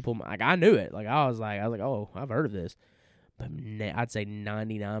most of the people, like, I knew it. Like, I was like, oh, I've heard of this. But I'd say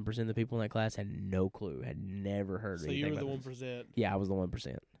 99% of the people in that class had no clue, had never heard So anything you were the about this. 1%. Yeah, I was the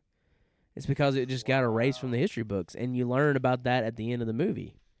 1%. It's because it just got erased from the history books, and you learn about that at the end of the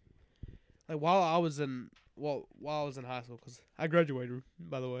movie. Like while I was in high school, because I graduated,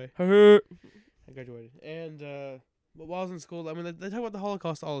 by the way. I graduated, and but while I was in school, I mean, they talk about the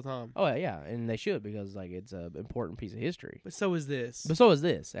Holocaust all the time. Oh, yeah, and they should because, like, it's an important piece of history. But so is this. But so is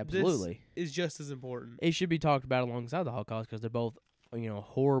this, absolutely. This is just as important. It should be talked about alongside the Holocaust because they're both, you know,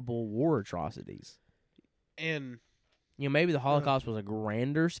 horrible war atrocities. And You know, maybe the Holocaust was a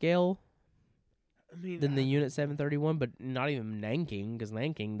grander scale, I mean, than the Unit 731, but not even Nanking, because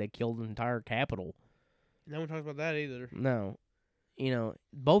Nanking, they killed the entire capital. no one talks about that either. No.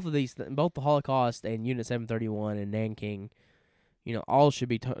 Both of these, both the Holocaust and Unit 731 and Nanking, all should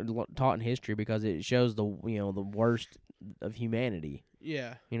be taught in history because it shows the worst of humanity.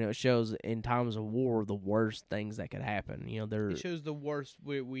 Yeah. It shows in times of war the worst things that could happen. It shows the worst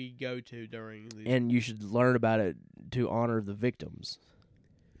we go to during these. And you should learn about it to honor the victims.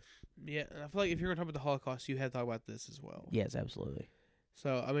 Yeah, and I feel like if you're going to talk about the Holocaust, you have to talk about this as well. Yes, absolutely.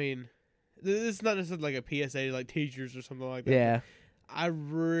 So, I mean, this is not just like a PSA to like teachers or something like that. Yeah. I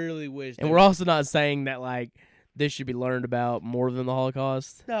really wish. And we're also not saying that like this should be learned about more than the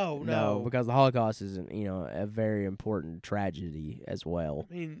Holocaust. No, because the Holocaust is a very important tragedy as well.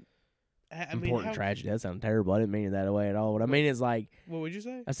 I mean, important tragedy. That sounds terrible. I didn't mean it that way at all. What I mean is like, what would you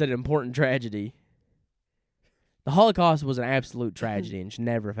say? I said important tragedy. The Holocaust was an absolute tragedy and should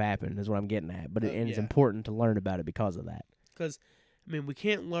never have happened. Is what I'm getting at. But it's important to learn about it because of that. Because I mean, we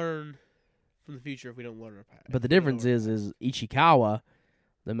can't learn from the future if we don't learn our past. But the difference is Ichikawa,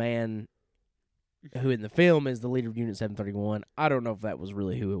 the man who in the film is the leader of Unit 731. I don't know if that was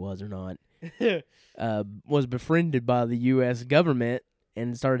really who it was or not. Was befriended by the U.S. government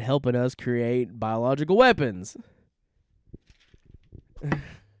and started helping us create biological weapons.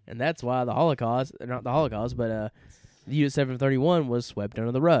 And that's why the Holocaust, not the Holocaust, but the Unit 731 was swept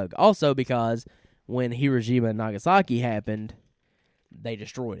under the rug. Also because when Hiroshima and Nagasaki happened, they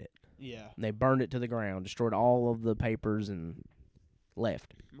destroyed it. Yeah. They burned it to the ground, destroyed all of the papers, and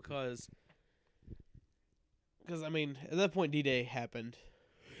left. Because I mean, at that point, D-Day happened.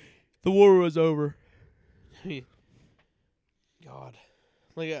 The war was over. I mean, God,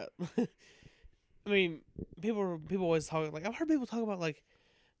 like, I mean, people always talk like I've heard people talk about like,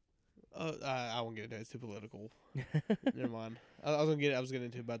 I won't get into it. It's too political. Never mind. I was getting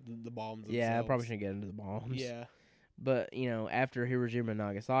into about the bombs. Yeah, themselves. I probably shouldn't get into the bombs. Yeah. But, after Hiroshima and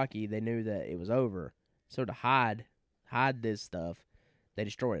Nagasaki, they knew that it was over. So to hide this stuff, they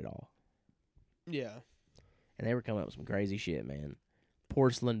destroyed it all. Yeah. And they were coming up with some crazy shit, man.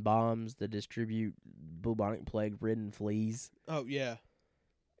 Porcelain bombs that distribute bubonic plague-ridden fleas. Oh, yeah.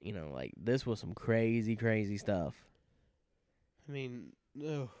 Like, this was some crazy, crazy stuff. I mean,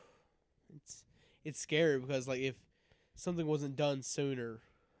 it's scary because, like, if something wasn't done sooner,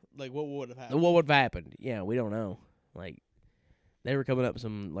 like, what would have happened? What would have happened? Yeah, we don't know. Like, they were coming up with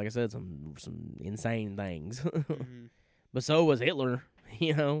some, like I said, some insane things. Mm-hmm. But so was Hitler,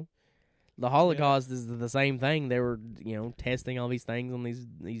 The Holocaust is the same thing. They were, testing all these things on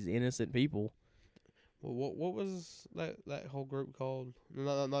these innocent people. Well, what was that whole group called?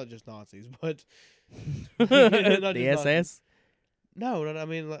 Not just Nazis, but The SS? Nazis. No, I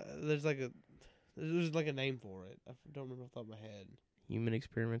mean, there's like a name for it. I don't remember off the top of my head. Human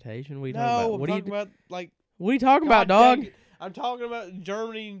experimentation? What are you No, talking about? I'm talking about like. What are you talking about, God dog? dang it. I'm talking about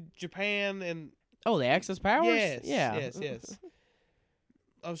Germany, Japan, and Oh, the Axis powers? yes, Yeah. yes.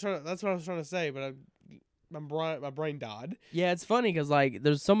 That's what I was trying to say, but my brain died. Yeah, it's funny because like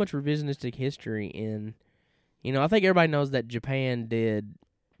there's so much revisionistic history in, I think everybody knows that Japan did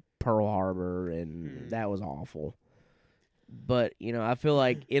Pearl Harbor and that was awful. But I feel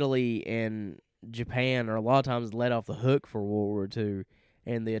like Italy and Japan are a lot of times let off the hook for World War II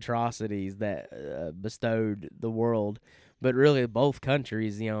and the atrocities that bestowed the world. But really, both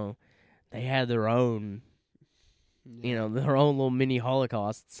countries, they had their own. Their own little mini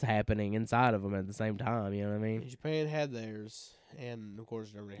holocausts happening inside of them at the same time. You know what I mean? Japan had theirs, and of course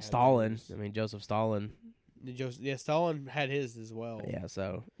Germany had Stalin. theirs. I mean, Joseph Stalin. Stalin had his as well. Yeah,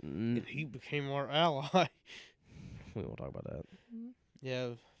 so And he became our ally. we won't talk about that. Yeah,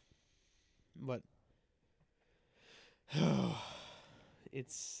 but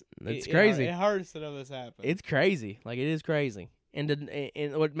it's crazy. It hurts to know this happened. It's crazy. Like it is crazy. And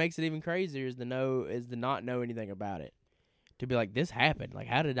what makes it even crazier is to not know anything about it. To be like, this happened. Like,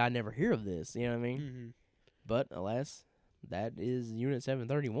 how did I never hear of this? You know what I mean? Mm-hmm. But alas, that is Unit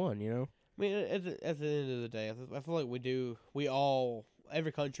 731. I mean, at the end of the day, I feel like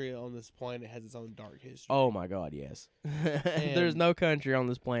every country on this planet has its own dark history. Oh my God, yes. There's no country on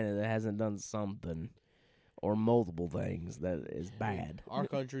this planet that hasn't done something or multiple things that is bad. Our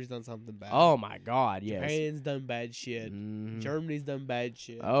country's done something bad. Oh my God, yes. Japan's done bad shit. Mm-hmm. Germany's done bad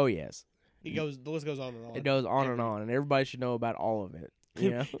shit. Oh yes. The list goes on and on. It goes on and on, and everybody should know about all of it.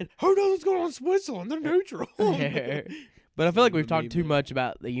 And who knows what's going on in Switzerland? They're neutral. But I feel like we've talked too much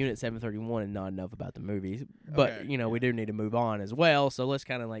about the Unit 731 and not enough about the movies. But, Okay, we do need to move on as well. So let's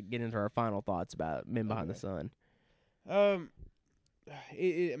kind of like get into our final thoughts about Men Behind the Sun.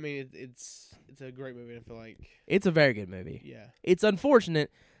 It's a great movie. I feel like It's a very good movie. yeah. It's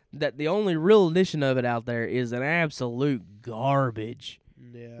unfortunate that the only real edition of it out there is an absolute garbage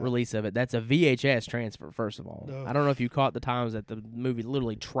Yeah. release of it. That's a VHS transfer, first of all. Ugh. I don't know if you caught the times that the movie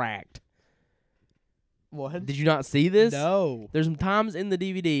literally tracked. What? Did you not see this? No. There's some times in the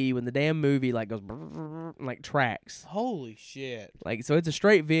DVD when the damn movie like goes brrr, and, like tracks. Holy shit. Like, so it's a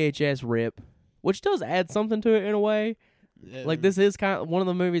straight VHS rip, which does add something to it in a way. Like, this is kind of one of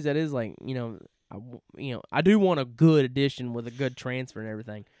the movies that is like, I do want a good edition with a good transfer and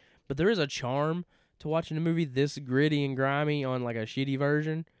everything, but there is a charm to watching a movie this gritty and grimy on like a shitty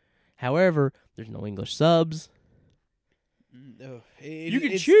version. However, there's no English subs. No. You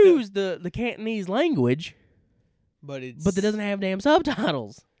can choose the Cantonese language, but it doesn't have damn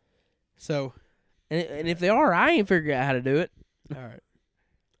subtitles. So, And if they are, I ain't figured out how to do it. all right.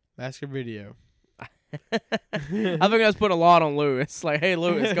 Masker Video. I think that's put a lot on Lewis. Like, hey,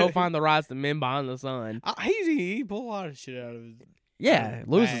 Lewis, go find the rights to Men Behind the Sun. He pulled a lot of shit out of his. Yeah,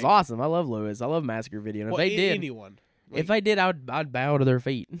 Lewis is bag. awesome. I love Lewis. I love Massacre Video. And Well, if they did, anyone. if they did, I'd bow to their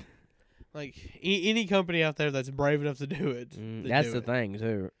feet. Like any company out there that's brave enough to do it. That's the thing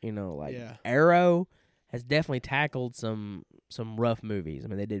too. Like Yeah. Arrow has definitely tackled some rough movies. I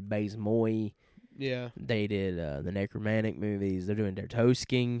mean, they did Baze Moy. Yeah. They did the Necromantic movies. They're doing Der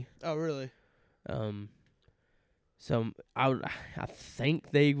Tosking. Oh, really? So I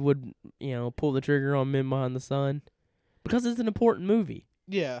think they would pull the trigger on Men Behind the Sun because it's an important movie.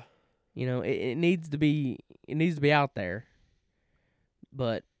 Yeah. It needs to be out there.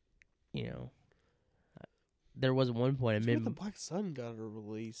 But there was one point The Black Sun got a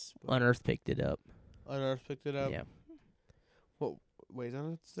release. Unearthed picked it up. Unearthed picked it up. Yeah. Well, wait,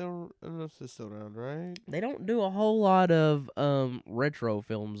 Unearthed is still around, right? They don't do a whole lot of retro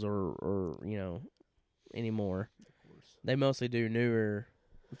films or anymore. Of course. They mostly do newer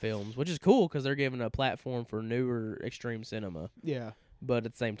films, which is cool because they're giving a platform for newer extreme cinema. Yeah. But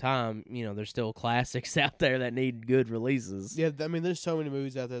at the same time, there's still classics out there that need good releases. Yeah, I mean, there's so many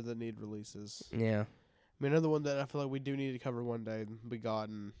movies out there that need releases. Yeah. I mean, another one that I feel like we do need to cover one day,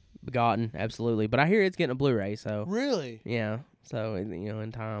 Begotten. Begotten, absolutely. But I hear it's getting a Blu-ray, so Really? yeah. So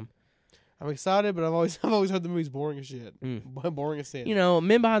in time. I'm excited, but I've always heard the movie's boring as shit. Mm. Boring as sin.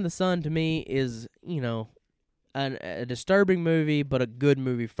 Men Behind the Sun to me is a disturbing movie, but a good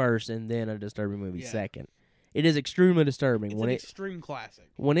movie first, and then a disturbing movie second. It is extremely disturbing. It's an extreme classic.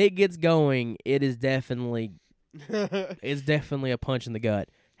 When it gets going, it is definitely a punch in the gut.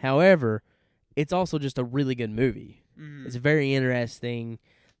 However, it's also just a really good movie. Mm. It's very interesting.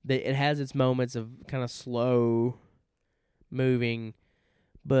 It has its moments of kind of slow moving,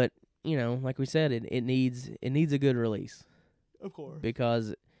 but like we said, it needs a good release. Of course.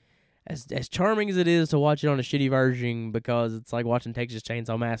 Because as charming as it is to watch it on a shitty version, because it's like watching Texas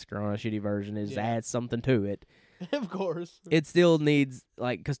Chainsaw Massacre on a shitty version, it just adds something to it. Of course. It still needs,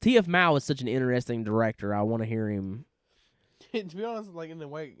 because T.F. Mao is such an interesting director. I want to hear him. To be honest, like in a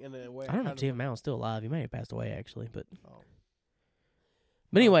way. I don't know if T.F. Mao is still alive. He may have passed away, actually. But Oh.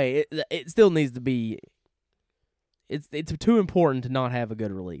 anyway, it still needs to be. It's too important to not have a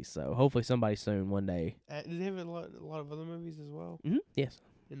good release. So hopefully somebody soon, one day. Did they have a lot of other movies as well? Mm-hmm. Yes.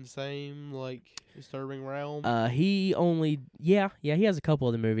 In the same disturbing realm. He has a couple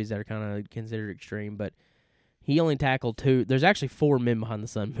of the movies that are kind of considered extreme, but he only tackled 2. There's actually 4 Men Behind the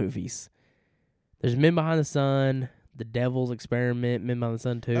Sun movies. There's Men Behind the Sun, The Devil's Experiment, Men Behind the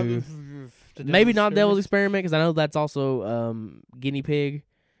Sun 2. Maybe not Devil's Experiment, because I know that's also Guinea Pig.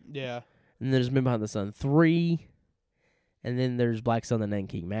 Yeah. And then there's Men Behind the Sun 3. And then there's Black Sun, the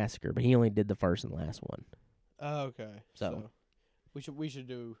Nanking Massacre, but he only did the first and last one. Oh, okay. So we should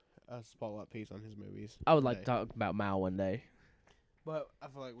do a spotlight piece on his movies. I would like to talk about Mao one day. But I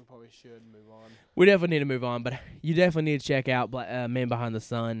feel like we probably should move on. We definitely need to move on, but you definitely need to check out Man Behind the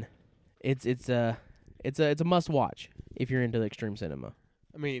Sun. It's a must watch if you're into extreme cinema.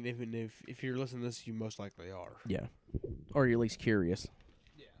 I mean, if you're listening to this, you most likely are. Yeah, or you're at least curious.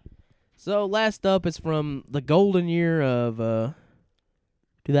 Yeah. So last up is from the golden year of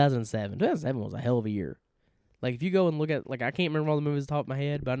 2007. 2007 was a hell of a year. Like if you go and look at I can't remember all the movies off the top of my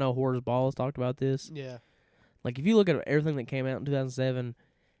head, but I know Horace Balls talked about this. Yeah. Like if you look at everything that came out in 2007,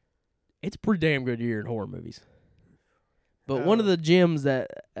 it's a pretty damn good year in horror movies. But one of the gems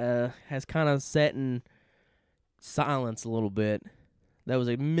that has kind of sat in silence a little bit, that was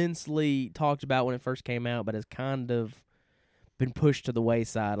immensely talked about when it first came out, but has kind of been pushed to the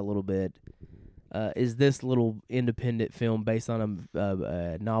wayside a little bit, is this little independent film based on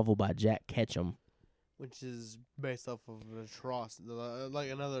a novel by Jack Ketchum. Which is based off of an atrocity,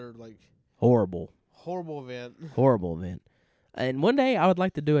 another Horrible event. event. And one day I would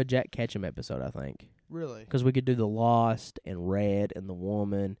like to do a Jack Ketchum episode, I think. Really? because we could do The Lost and Red and The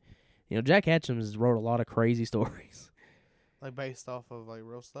Woman. You know, Jack Ketchum has wrote a lot of crazy stories. Like based off of like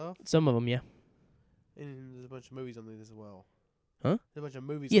real stuff? Some of them, yeah. And there's a bunch of movies on these as well. Huh? There's a bunch of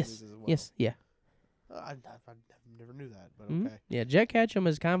movies Yes. on these as well. Yes, yeah. I never knew that, but Mhm. okay. Yeah, Jack Ketchum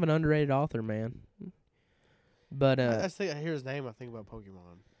is kind of an underrated author, man. But I think I hear his name, I think about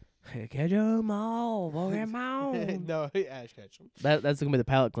Pokemon. Ketchum, oh, Pokemon. No, Ash Ketchum. That's gonna be the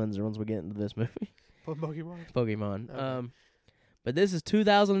palate cleanser once we get into this movie. Pokemon? Pokemon. Okay. But this is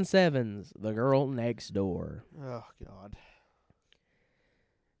 2007's The Girl Next Door. Oh, God.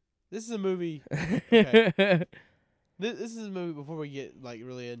 This is a movie. Okay. This is a movie, before we get like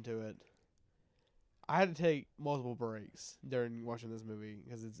really into it, I had to take multiple breaks during watching this movie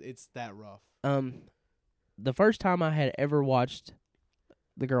because it's that rough. The first time I had ever watched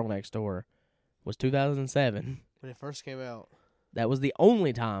The Girl Next Door was 2007. When it first came out. That was the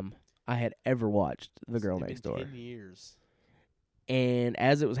only time I had ever watched The Girl It's Next been Door. 10 years. And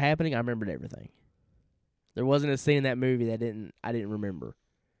as it was happening, I remembered everything. There wasn't a scene in that movie that I didn't remember.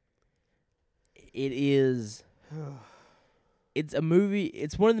 It is. It's a movie.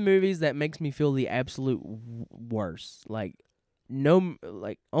 It's one of the movies that makes me feel the absolute worst.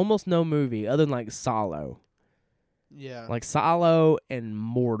 Almost no movie other than like Solo. Yeah. Like Solo and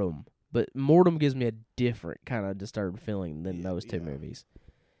Mortem. But Mortem gives me a different kind of disturbed feeling than those two movies.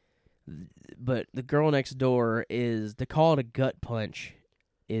 But The Girl Next Door is, to call it a gut punch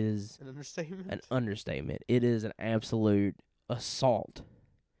is an understatement. an understatement. It is an absolute assault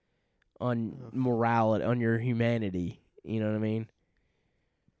on morality, on your humanity. You know what I mean?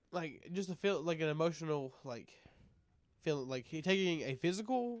 Like, just to feel like an emotional, like, feeling, like taking a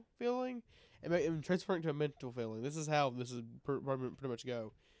physical feeling and transferring to a mental feeling. This is how this is pretty much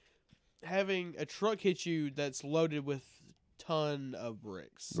go. Having a truck hit you that's loaded with ton of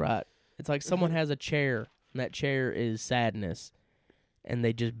bricks. Right. It's like someone has a chair, and that chair is sadness, and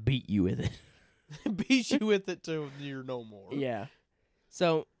they just beat you with it. Beat you with it till you're no more. Yeah.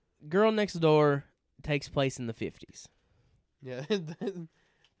 So, Girl Next Door takes place in the 50s. Yeah.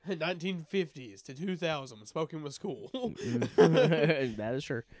 1950s to 2000, smoking was cool. That is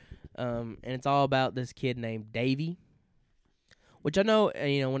true. And it's all about this kid named Davy, which I know,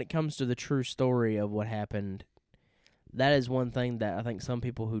 when it comes to the true story of what happened, that is one thing that I think some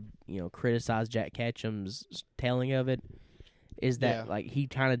people who, criticize Jack Ketchum's telling of it is that, he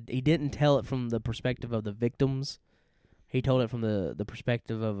didn't tell it from the perspective of the victims. He told it from the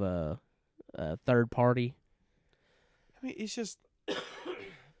perspective of a third party. I mean, it's just...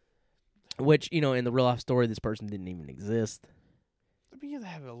 Which, in the real life story, this person didn't even exist. I mean, you have to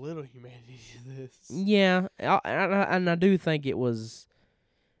have a little humanity to this. Yeah, and I do think it was...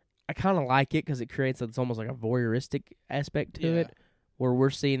 I kind of like it because it creates it's almost like a voyeuristic aspect to it, where we're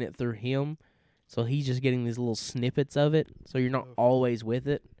seeing it through him. So he's just getting these little snippets of it, so you're not always with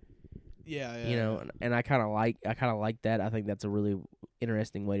it. Yeah. And I kind of like that. I think that's a really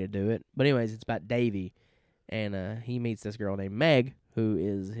interesting way to do it. But anyways, it's about Davy, and he meets this girl named Meg, who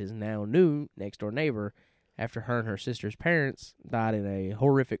is his now new next door neighbor, after her and her sister's parents died in a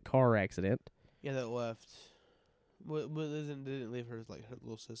horrific car accident. Yeah, that left. Didn't leave her like her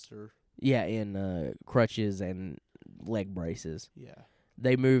little sister? Yeah, in crutches and leg braces. Yeah.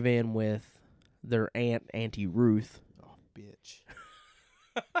 They move in with their aunt, Auntie Ruth. Oh, bitch.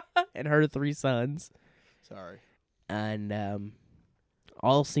 And her 3 sons. Sorry. And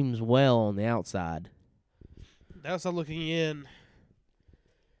all seems well on the outside. Outside looking in,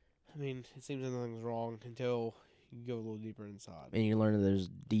 I mean, it seems that nothing's wrong until you go a little deeper inside. And you learn that there's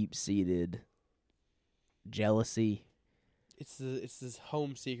deep-seated jealousy. It's this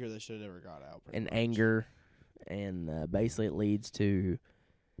home secret that should have never got out. And much. anger. And basically it leads to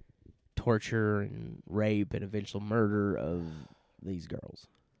torture and rape and eventual murder of these girls.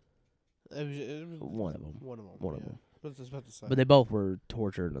 It was One of them. One of them. One of yeah. them. What was I about to say? But they both were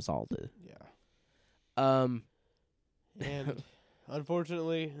tortured and assaulted. Yeah. And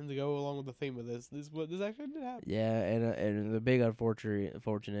unfortunately, and to go along with the theme of this actually did happen. Yeah, and the big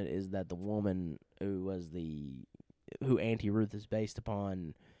unfortunate is that the woman who Auntie Ruth is based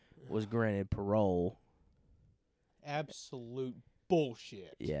upon was granted parole. Absolute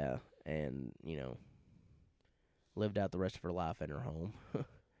bullshit. Yeah, and lived out the rest of her life in her home.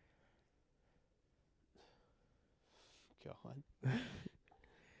 God.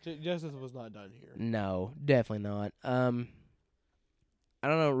 Justice was not done here. No, definitely not. I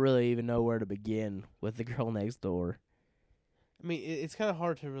don't really even know where to begin with The Girl Next Door. I mean, it's kind of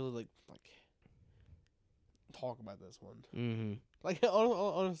hard to really like talk about this one. Mm-hmm. Like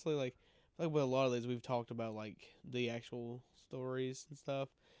honestly, like with a lot of these, we've talked about like the actual stories and stuff,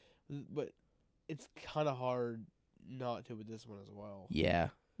 but it's kind of hard not to with this one as well. Yeah.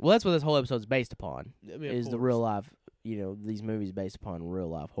 Well, that's what this whole episode's based upon. I mean, of Is the course. real life, these movies based upon real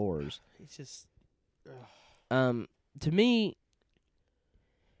life horrors. It's just, To me,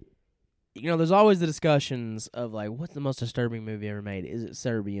 there's always the discussions of like, what's the most disturbing movie ever made? Is it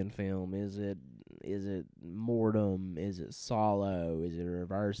Serbian film? Is it Mortem? Is it Solo? Is it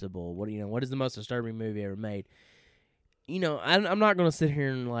Reversible? What is the most disturbing movie ever made? I'm not going to sit here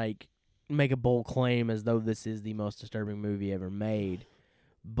and like make a bold claim as though this is the most disturbing movie ever made,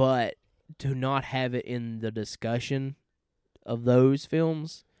 but to not have it in the discussion of those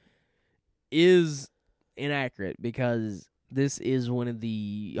films is inaccurate, because this is one of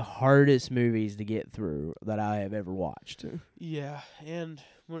the hardest movies to get through that I have ever watched. yeah, and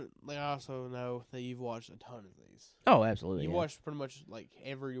I also know that you've watched a ton of these. Oh, absolutely. You yeah. watched pretty much like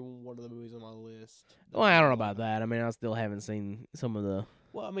every one of the movies on my list. Well, I don't know about that. I mean, I still haven't seen some of the...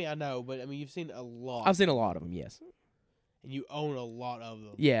 Well, I mean, I know, but I mean, you've seen a lot. I've seen a lot of them, yes. And you own a lot of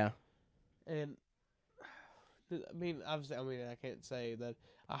them. Yeah. And I mean, obviously, I can't say that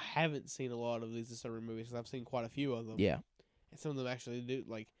I haven't seen a lot of these disturbing movies, because I've seen quite a few of them. Yeah. And some of them actually do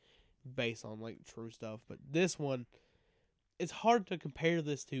like based on like true stuff. But this one, it's hard to compare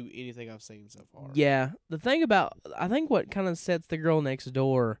this to anything I've seen so far. Yeah. The thing about... I think what kind of sets The Girl Next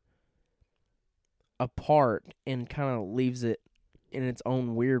Door apart and kind of leaves it in its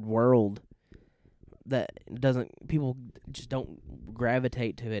own weird world that people just don't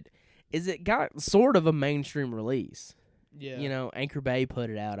gravitate to it, is it got sort of a mainstream release. Yeah. Anchor Bay put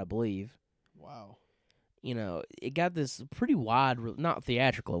it out, I believe. Wow. It got this pretty wide, not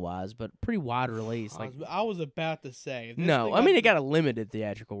theatrical wise, but pretty wide release. Like, I was about to say. if this no, thing I mean, it got a limited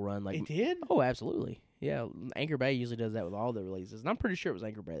theatrical run. Like, It did? oh, absolutely. Yeah, Anchor Bay usually does that with all the releases. And I'm pretty sure it was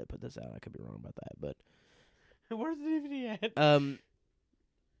Anchor Bay that put this out. I could be wrong about that, but Where's the DVD at? and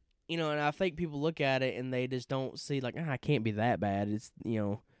I think people look at it and they just don't see like, it can't be that bad. It's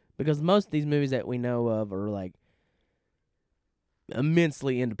because most of these movies that we know of are like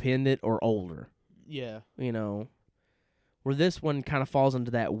immensely independent or older. Yeah. Where this one kind of falls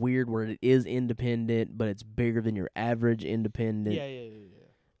into that weird where it is independent, but it's bigger than your average independent.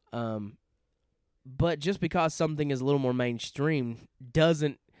 Yeah. But just because something is a little more mainstream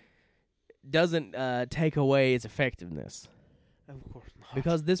doesn't take away its effectiveness. Of course not.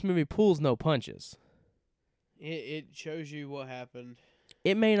 Because this movie pulls no punches. It shows you what happened.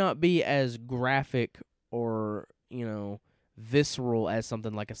 It may not be as graphic or, visceral as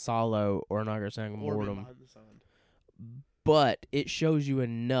something like a Solo or an August Or Mortem, Behind the Sun. but it shows you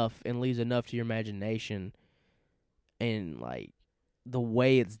enough and leaves enough to your imagination, and like the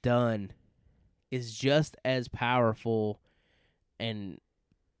way it's done is just as powerful and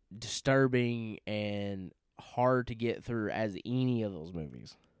disturbing and hard to get through as any of those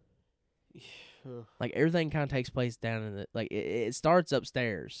movies. Like, everything kind of takes place down in it starts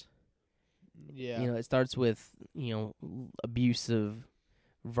upstairs. Yeah. It starts with, abusive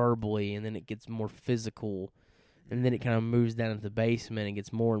verbally, and then it gets more physical, and then it kind of moves down into the basement and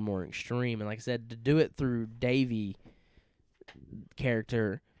gets more and more extreme. And like I said, to do it through Davey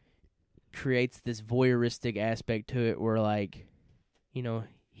character creates this voyeuristic aspect to it where, like,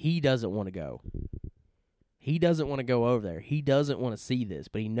 he doesn't want to go. He doesn't want to go over there. He doesn't want to see this,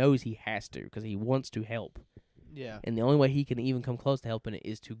 but he knows he has to because he wants to help. Yeah. And the only way he can even come close to helping it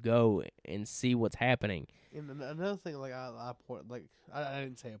is to go and see what's happening. And another thing, like I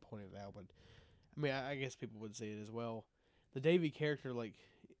didn't say I pointed it out, but I mean I guess people would see it as well. The Davey character, like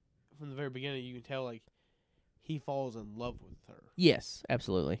from the very beginning, you can tell like he falls in love with her. Yes,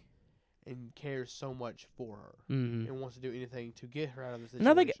 absolutely. And cares so much for her, Mm-hmm. and wants to do anything to get her out of the And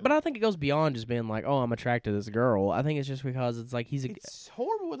situation. I think it goes beyond just being like, oh, I'm attracted to this girl. I think it's just because it's like it's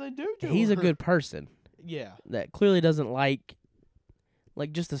horrible what they do to he's her. a good person Yeah. that clearly doesn't like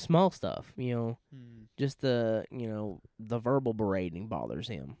just the small stuff, just the the verbal berating bothers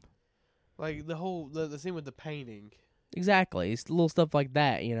him. Like the whole the scene with the painting. Exactly, it's little stuff like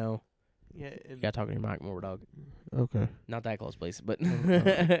that, Yeah. You gotta talk to your mic more, dog. Okay. Not that close, please, but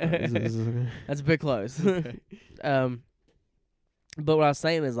Is this okay? that's a bit close. Okay. But what I was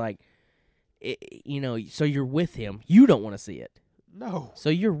saying is like, so you're with him. You don't want to see it. No. So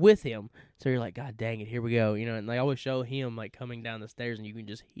you're with him. So you're like, God dang it, here we go. And they always show him like coming down the stairs, and you can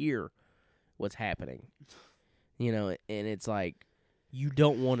just hear what's happening. And it's like, you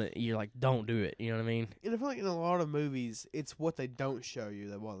don't want to. You're like, don't do it. You know what I mean? And I feel like in a lot of movies, it's what they don't show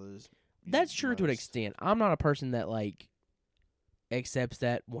you that bothers. That's true to an most. extent. I'm not a person that like accepts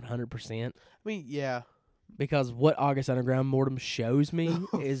that 100%. I mean, yeah. Because what August Underground Mortem shows me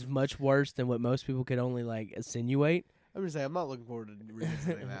is much worse than what most people could only like insinuate. I'm just saying, I'm not looking forward to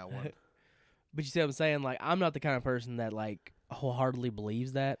revisiting that one. But you see what I'm saying? Like, I'm not the kind of person that, like, wholeheartedly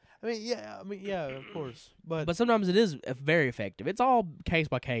believes that. I mean, yeah, of course. But sometimes it is very effective. It's all case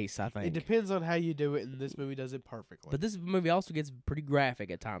by case, I think. it depends on how you do it, and this movie does it perfectly. But this movie also gets pretty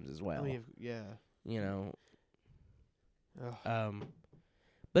graphic at times as well. I mean, yeah. You know. Ugh.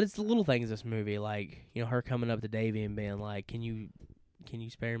 But it's the little things in this movie, like, you know, her coming up to Davy and being like, Can you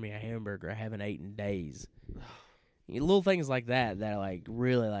spare me a hamburger? I haven't eaten in days. You know, little things like that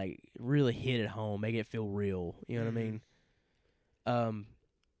really hit it home, make it feel real. You know what I mean?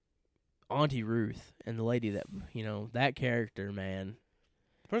 Auntie Ruth and the lady that, you know, that character, man,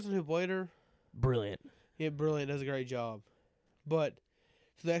 The person who played her, brilliant. yeah, brilliant, does a great job. But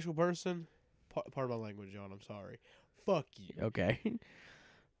to the actual person, part of my language, John, I'm sorry. Fuck you. Okay.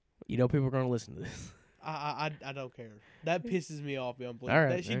 You know people are going to listen to this. I don't care. That pisses me off beyond belief. All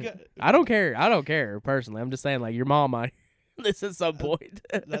right. That got, I don't care personally. I'm just saying, like, your mom might this at some point.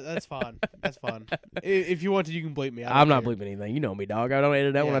 that's fine. That's fine. If you want to, you can bleep me. I'm not bleeping anything. You know me, dog. I don't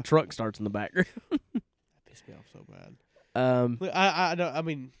edit that when a truck starts in the background. That pissed me off so bad. Look, I don't. I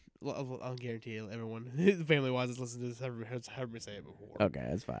mean, I'll guarantee you, everyone, family-wise, that's listened to this has heard me say it before. Okay,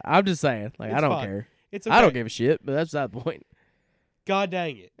 that's fine. I'm just saying, like, It's I don't fine. care. It's okay. I don't give a shit, but that's not the point. God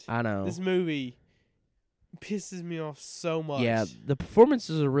dang it! I know. This movie pisses me off so much. Yeah, the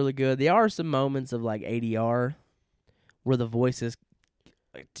performances are really good. There are some moments of, like, ADR where the voices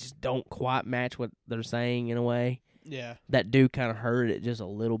just don't quite match what they're saying in a way. Yeah. That do kind of hurt it just a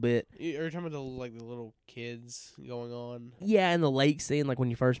little bit. Are you talking about the little kids going on? Yeah, in the lake scene, like when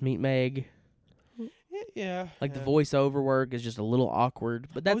you first meet Meg. Yeah. Like, the voiceover work is just a little awkward.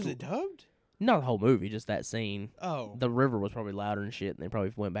 But that's was it dubbed? not the whole movie, just that scene. Oh. The river was probably louder and shit, and they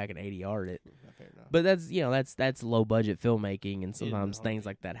probably went back and ADR'd it. Fair enough. But that's, you know, that's low budget filmmaking, and sometimes no. things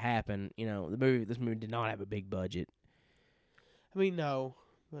like that happen. You know, this movie did not have a big budget. I mean, no.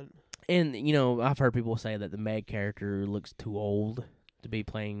 But And, you know, I've heard people say that the Meg character looks too old to be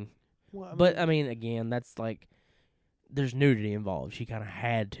playing. well, I mean, again, that's like, there's nudity involved. She kind of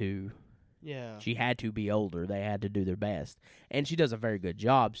had to. yeah. She had to be older. They had to do their best. And she does a very good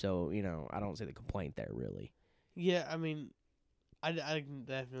job, so, you know, I don't see the complaint there, really. Yeah, I mean, I can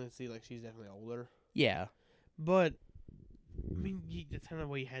definitely see, like, she's definitely older. Yeah. But, I mean, that's kind of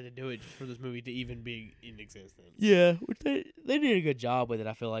the way you had to do it just for this movie to even be in existence. Yeah, which they did a good job with it,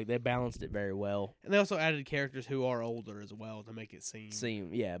 I feel like. They balanced it very well. And they also added characters who are older as well to make it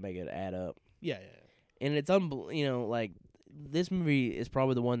seem. Make it add up. Yeah. And it's, you know, like, this movie is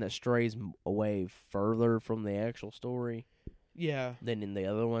probably the one that strays away further from the actual story Yeah. than in the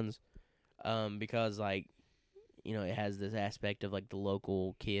other ones. Because, like, you know, it has this aspect of, like, the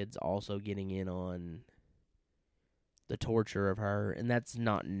local kids also getting in on the torture of her, and that's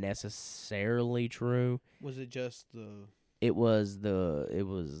not necessarily true. Was it just the... It was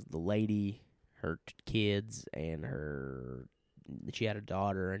the lady, her kids, and she had a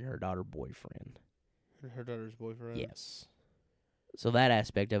daughter and her daughter boyfriend. Her daughter's boyfriend? Yes. So that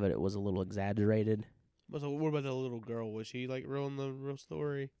aspect of it was a little exaggerated. So what about the little girl? Was she, like, real in the real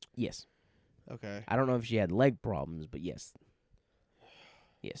story? Yes. Okay. I don't know if she had leg problems, but yes.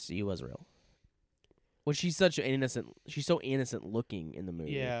 Yes, she was real. Well, she's so innocent looking in the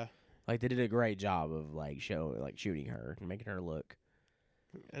movie. Yeah. Like, they did a great job of, like, shooting her and making her look.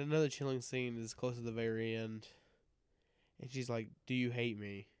 And another chilling scene is close to the very end. And she's like, "Do you hate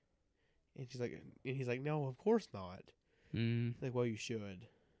me?" And he's like, "No, of course not." Mm. Like, well, you should.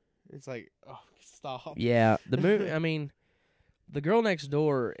 It's like, oh, stop. Yeah, the movie. I mean, The Girl Next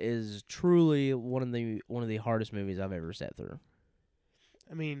Door is truly one of the hardest movies I've ever sat through.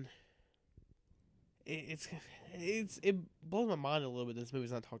 I mean, it blows my mind a little bit that this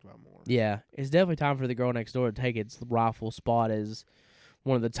movie's not talked about more. Yeah, it's definitely time for The Girl Next Door to take its rightful spot as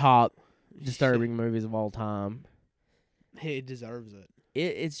one of the top disturbing movies of all time. It deserves it.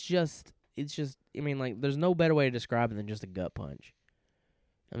 It's just. I mean, like, there's no better way to describe it than just a gut punch.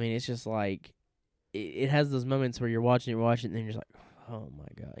 I mean, it's just like it has those moments where you're watching, and then you're just like, oh my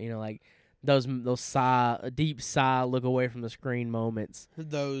god, you know, like those deep sigh, look away from the screen moments.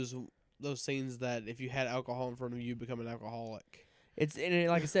 Those scenes that if you had alcohol in front of you, you become an alcoholic.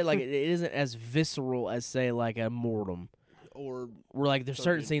 Like I said, like it isn't as visceral as, say, like a Mortem, or where, like, there's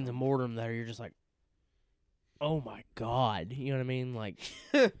certain scenes of Mortem that you're just like, oh my god, you know what I mean? Like,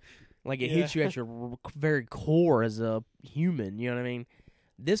 like it hits you at your very core as a human. You know what I mean?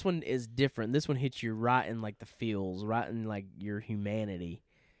 This one is different. This one hits you right in, like, the feels, right in, like, your humanity.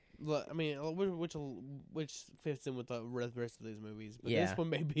 I mean, which fits in with the rest of these movies, but Yeah. this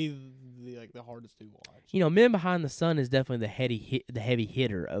one may be the hardest to watch. You know, Men Behind the Sun is definitely the heavy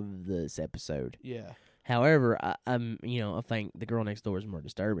hitter of this episode. Yeah. However, I think The Girl Next Door is more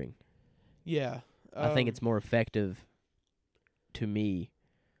disturbing. Yeah. I think it's more effective to me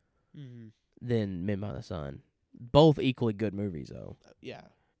Mhm. than Men by the Sun. Both equally good movies, though. Yeah.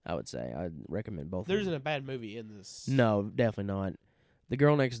 I would say I'd recommend both. There of isn't them. a bad movie in this. No, definitely not. The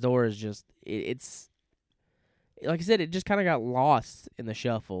Girl Next Door is just it's like I said, it just kind of got lost in the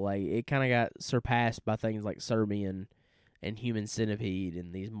shuffle. Like it kind of got surpassed by things like Serbian and Human Centipede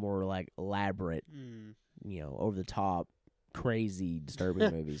and these more like elaborate, Mm. over the top, crazy,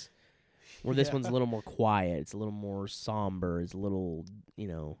 disturbing movies. Where this one's a little more quiet, it's a little more somber, it's a little,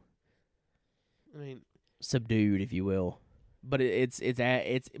 I mean, subdued, if you will. But it's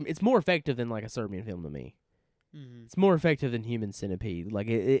more effective than like a Serbian film to me. mhm. It's more effective than Human Centipede. Like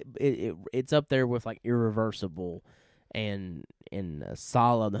it's up there with like Irreversible and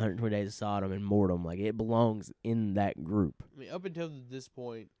Sala, The 120 Days of Sodom, and Mortem. Like it belongs in that group. I mean, up until this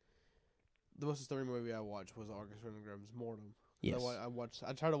point, the most disturbing movie I watched was August Ringram's Mortem. Yes.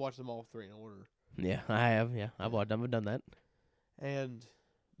 I tried to watch them all three in order. Yeah, I have. Yeah, I've done that. And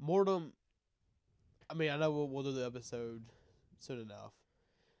Mortem, I mean, I know we'll do the episode soon enough,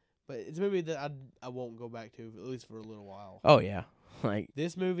 but it's a movie that I won't go back to, at least for a little while. Oh yeah, like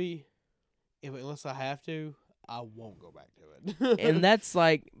This movie, unless I have to, I won't go back to it. and that's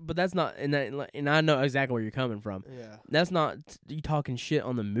like, but that's not, and I know exactly where you're coming from. Yeah. That's not you talking shit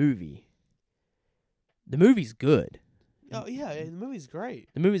on the movie. The movie's good. Oh yeah, the movie's great.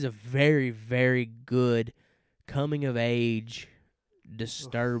 The movie's a very, very good coming of age,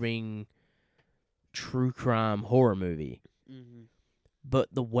 disturbing, true crime horror movie. Mm-hmm. But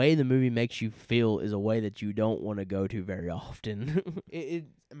the way the movie makes you feel is a way that you don't want to go to very often. I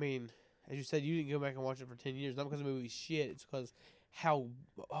mean, as you said, you didn't go back and watch it for 10 years. Not because the movie's shit. It's because how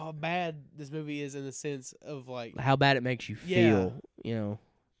bad this movie is in the sense of like How bad it makes you feel,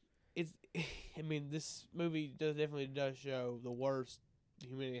 it's. I mean, this movie definitely does show the worst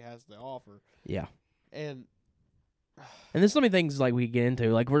humanity has to offer. Yeah. And there's so many things like we get into.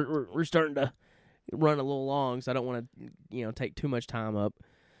 Like we're starting to run a little long, so I don't want to take too much time up.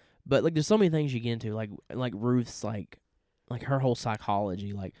 But like there's so many things you get into, like Ruth's like her whole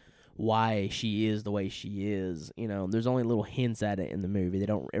psychology, like why she is the way she is. There's only little hints at it in the movie. They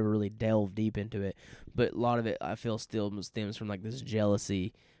don't ever really delve deep into it, but a lot of it I feel still stems from like this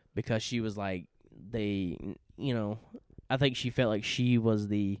jealousy because she was like I think she felt like she was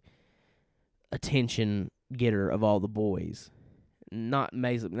the attention getter of all the boys. Not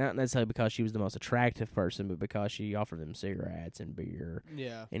necessarily because she was the most attractive person, but because she offered them cigarettes and beer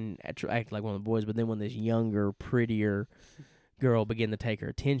yeah, and acted like one of the boys. But then when this younger, prettier girl began to take her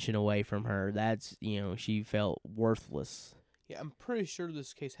attention away from her, that's she felt worthless. yeah, I'm pretty sure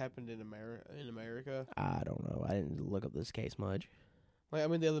this case happened in America. I don't know. I didn't look up this case much. Like, I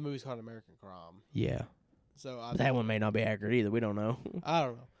mean, the other movie's called American Crime, Yeah, so but that one may not be accurate either. We don't know. I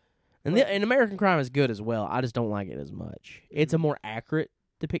don't know. And American Crime is good as well. I just don't like it as much. It's a more accurate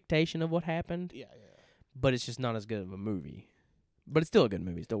depiction of what happened, Yeah. but it's just not as good of a movie. But it's still a good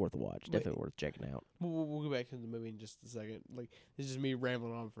movie. Still worth a watch. Wait. Definitely worth checking out. We'll go back to the movie in just a second. Like, it's just me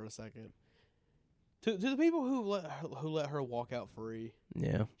rambling on for a second. To the people who let her walk out free,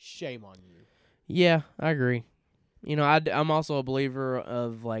 Yeah. shame on you. Yeah, I agree. I'm also a believer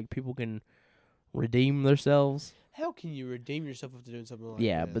of like people can redeem themselves. How can you redeem yourself after doing something like this?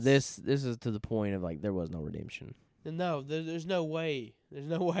 Yeah, but this is to the point of like there was no redemption. No, there's no way. There's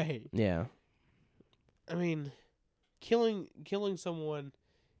no way. Yeah. I mean, killing someone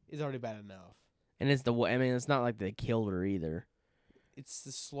is already bad enough. And it's it's not like they killed her either. It's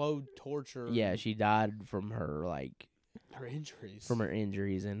the slow torture. Yeah, she died from her her injuries. from her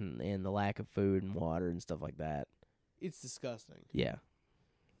injuries and the lack of food and water and stuff like that. It's disgusting. Yeah.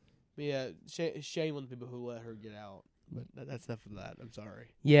 But yeah, shame on the people who let her get out. But that's enough of that. I'm sorry.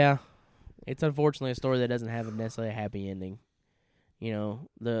 Yeah. It's unfortunately a story that doesn't have necessarily a happy ending.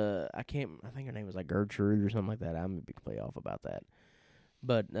 I think her name was like Gertrude or something like that. I'm completely off about that.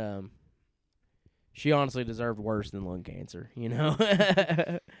 But she honestly deserved worse than lung cancer,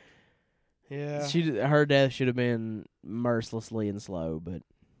 Yeah. Her death should have been mercilessly and slow, but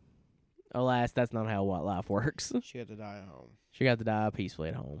alas, that's not how life works. She had to die at home. She got to die peacefully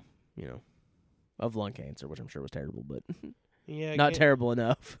at home, of lung cancer, which I'm sure was terrible, but Yeah. not terrible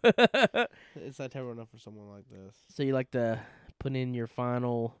enough. It's not terrible enough for someone like this. So you like to put in your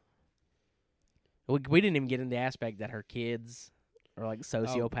final... We didn't even get into the aspect that her kids are like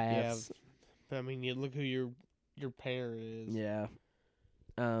sociopaths. Yeah. But I mean, you look who your parent is. Yeah.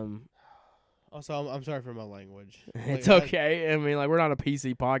 Also, I'm sorry for my language. It's Like, okay. We're not a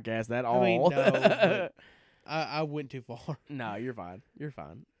PC podcast at all. I mean, no, but I went too far. No, you're fine. You're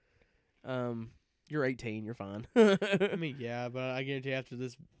fine. You're 18. You're fine. I mean, yeah, but I guarantee after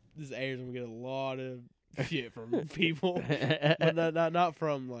this this airs, I'm gonna get a lot of shit from people, but not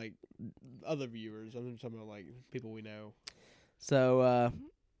from like other viewers. I'm talking about like people we know. So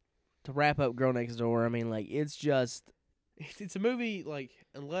to wrap up Girl Next Door, I mean, like, it's just, It's a movie like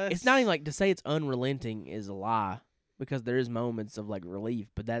unless it's not even like, to say it's unrelenting is a lie, because there is moments of like relief,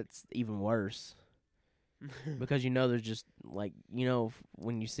 but that's even worse. Because there's just like,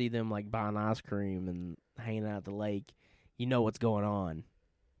 when you see them like buying ice cream and hanging out at the lake, you know what's going on.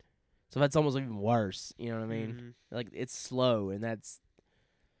 So that's almost even worse. You know what I mean? Mhm. Like, it's slow, and that's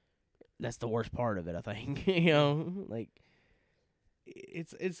the worst part of it, I think. Like,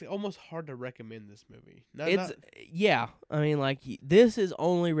 It's almost hard to recommend this movie. yeah. I mean, like, this is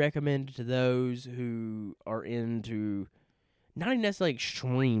only recommended to those who are into not even necessarily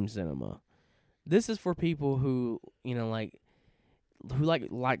extreme cinema. This is for people who, like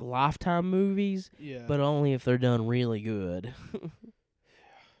Lifetime movies, yeah, but only if they're done really good.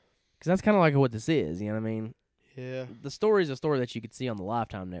 Because that's kind of like what this is, you know what I mean? yeah. The story is a story that you could see on the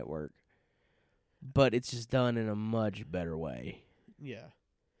Lifetime network, but it's just done in a much better way. Yeah,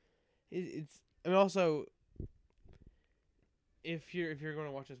 it's. I mean, also, if you're going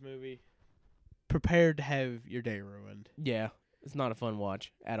to watch this movie, prepare to have your day ruined. Yeah, it's not a fun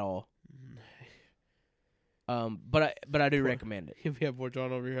watch at all. But I do recommend it. If we have poor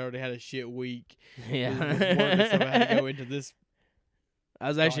John over here already had a shit week. Yeah, With work, so I had to go into this. I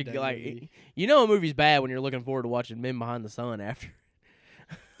was actually goddamn like, movie. a movie's bad when you're looking forward to watching Men Behind the Sun after.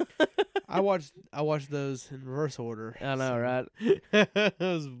 I watched those in reverse order. I know, right? It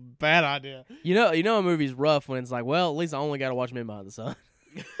was a bad idea. A movie's rough when it's like, well, at least I only got to watch Men Behind the Sun.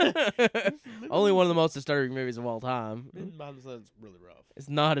 Only one of the most disturbing movies of all time. Men Behind the Sun's really rough. It's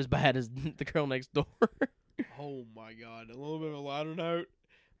not as bad as The Girl Next Door. Oh my god! A little bit of a lighter note.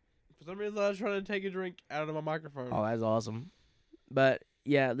 For some reason, I was trying to take a drink out of my microphone. Oh, that's awesome. But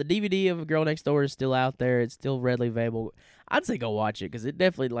yeah, the DVD of Girl Next Door is still out there. It's still readily available. I'd say go watch it because it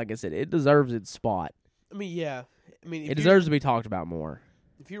definitely, like I said, it deserves its spot. I mean, yeah. I mean, It deserves to be talked about more.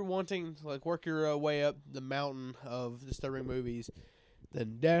 If you're wanting to like work your way up the mountain of disturbing movies,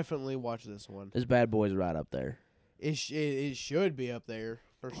 then definitely watch this one. This bad boy's right up there. It should be up there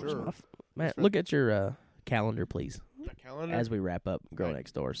for sure. Matt, look at your calendar, please, My calendar. as we wrap up Girl Right.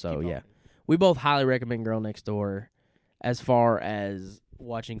 Next Door. So Keep yeah, going. we both highly recommend Girl Next Door as far as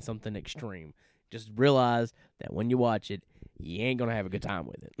watching something extreme. Just realize that when you watch it, you ain't gonna have a good time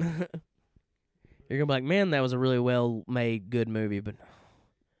with it. You're gonna be like, man, that was a really well made, good movie, but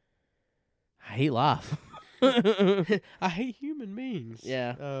I hate life. I hate human beings.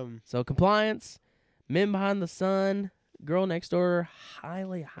 Yeah. So Compliance, Men Behind the Sun, Girl Next Door,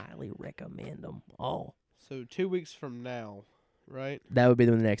 highly, highly recommend them all. So 2 weeks from now, right? That would be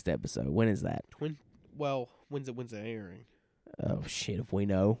the next episode. When is that? When's it airing? Oh, shit, if we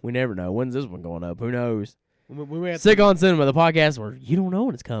know. We never know. When's this one going up? Who knows? We may have Sick on Cinema, the podcast where you don't know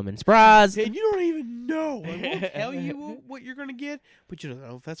when it's coming. Surprise! and you don't even know. Like, we'll tell you what you're gonna get, but you don't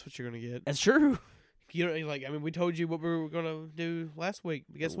know if that's what you're gonna get. That's true. You don't like. I mean, we told you what we were gonna do last week.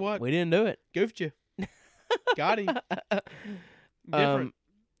 But guess what? We didn't do it. Goofed you. Got him. Different.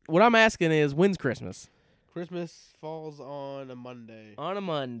 What I'm asking is, when's Christmas? Christmas falls on a Monday. On a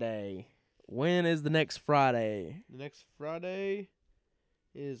Monday. When is the next Friday? The next Friday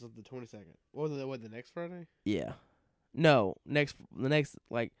is the 22nd. Or the next Friday? Yeah. No, the next,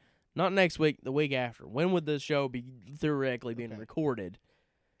 like, not next week, the week after. When would the show be theoretically being Okay. recorded?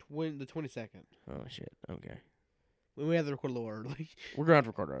 The 22nd. Oh, shit. Okay. We have to record a little early. We're going to have to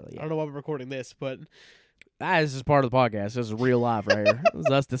record early. I Yeah. don't know why we're recording this, but This is part of the podcast. This is real life right here. This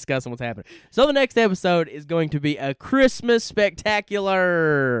is us discussing what's happening. So the next episode is going to be a Christmas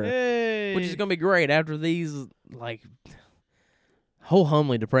spectacular. hey, Which is going to be great after these, like,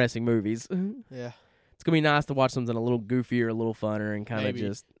 ho-humly depressing movies. yeah. It's going to be nice to watch something a little goofier, a little funner, and kind of Maybe.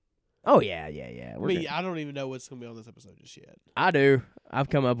 just... Oh, yeah. I don't even know what's gonna be on this episode just yet. I do. I've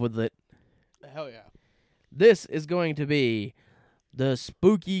come up with it. Hell yeah. This is going to be the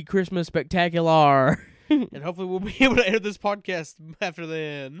Spooky Christmas Spectacular. And hopefully we'll be able to air this podcast after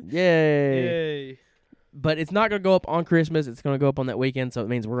then. Yay. Yay. But it's not going to go up on Christmas. It's going to go up on that weekend, so it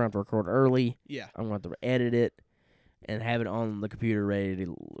means we're going to have to record early. Yeah. I'm going to have to edit it and have it on the computer ready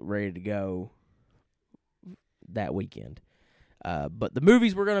to go that weekend. But the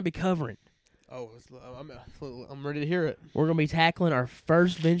movies we're going to be covering, I'm ready to hear it. we're going to be tackling our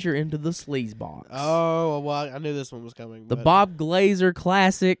first venture into the sleaze box. Oh, well, I knew this one was coming. The but- Bob Glazer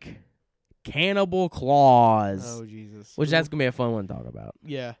classic, Cannibal Claws. Oh, Jesus. Which that's going to be a fun one to talk about.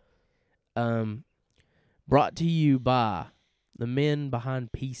 Yeah. Brought to you by the men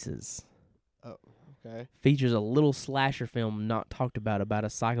behind Pieces. Okay. features a little slasher film not talked about a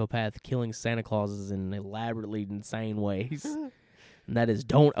psychopath killing Santa Clauses in elaborately insane ways. And that is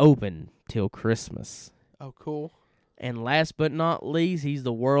Don't Open Till Christmas. Oh, cool. And last but not least, he's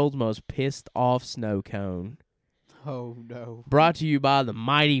the world's most pissed off snow cone. Oh, no. Brought to you by the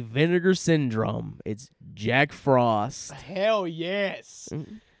mighty Vinegar Syndrome. It's Jack Frost. Hell yes.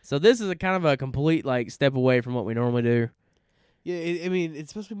 So this is a kind of a complete step away from what we normally do. Yeah, I mean, it's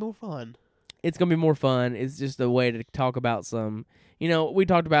supposed to be more fun. It's going to be more fun. It's just a way to talk about some, we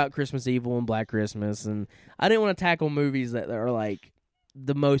talked about Christmas Evil and Black Christmas, and I didn't want to tackle movies that are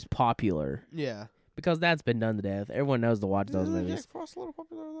the most popular. Yeah. Because that's been done to death. Everyone knows to watch those movies. Jack Frost a little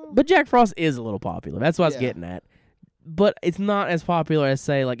popular, though. But Jack Frost is a little popular. That's what I was Yeah. getting at. But it's not as popular as,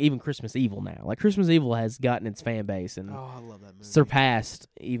 say, even Christmas Evil now. Christmas Evil has gotten its fan base and Oh, I love that movie. surpassed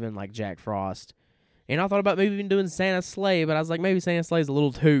even Jack Frost. And I thought about maybe even doing Santa's Sleigh, but I was like, maybe Santa's Sleigh is a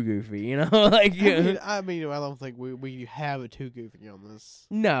little too goofy, I don't think we have it too goofy on this.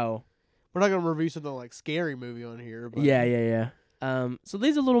 No. We're not going to review something like Scary Movie on here. But Yeah. So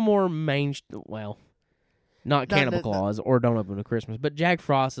these are a little more not Cannibal Claus or Don't Open to Christmas, but Jack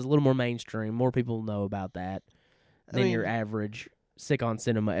Frost is a little more mainstream. More people know about that than your average Sick on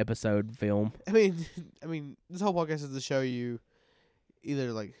Cinema episode film. I mean, this whole podcast is to show you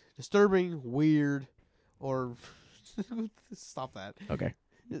either disturbing, weird, or stop that. Okay.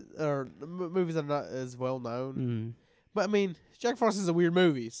 Or movies that are not as well known. Mm. But I mean, Jack Frost is a weird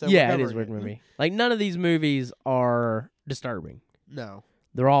movie. So Yeah, we're it is a weird covering movie. None of these movies are disturbing. No.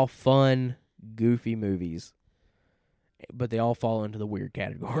 They're all fun, goofy movies. But they all fall into the weird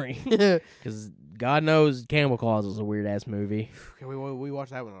category. Because God knows Cannibal Claus is a weird-ass movie. Okay, we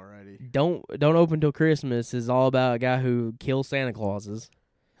watched that one already. Don't Open Till Christmas is all about a guy who kills Santa Clauses.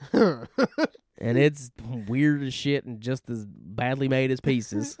 And it's weird as shit and just as badly made as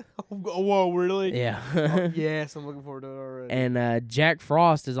pieces. Whoa, really? Yeah. Yes, I'm looking forward to it already. And Jack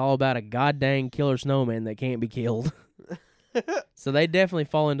Frost is all about a goddamn killer snowman that can't be killed. So they definitely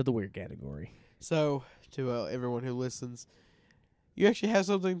fall into the weird category. So, to everyone who listens, you actually have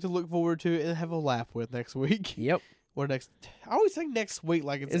something to look forward to and have a laugh with next week. Yep. Or next. I always say next week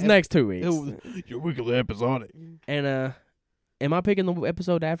like It's next 2 weeks. Your weekly episodic. And am I picking the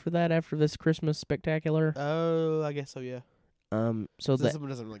episode after that, after this Christmas spectacular? Oh, I guess so, yeah. So This that one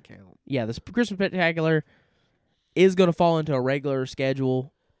doesn't really count. yeah, this Christmas spectacular is going to fall into a regular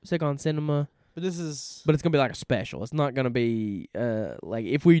schedule, Sick on Cinema, But this is. but it's going to be a special. It's not going to be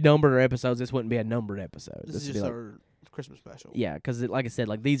if we numbered our episodes, this wouldn't be a numbered episode. This is would just be our Christmas special. yeah, because like I said,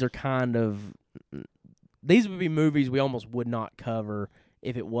 these are these would be movies we almost would not cover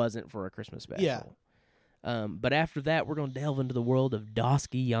if it wasn't for a Christmas special. Yeah. But after that, we're going to delve into the world of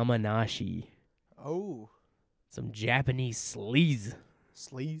Daisuke Yamanashi. Oh. Some Japanese sleaze.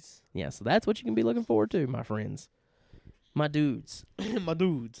 Sleaze. Yeah, so that's what you can be looking forward to, my friends. My dudes. My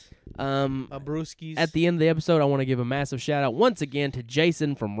dudes. My brewskis. At the end of the episode, I want to give a massive shout out once again to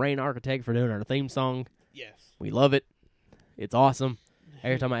Jason from Rain Architect for doing our theme song. Yes. We love it. It's awesome.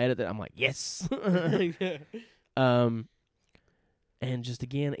 Every time I edit it, I'm like, yes. And just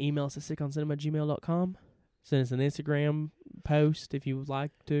again, email us at sickoncinema@gmail.com. Send us an Instagram post if you would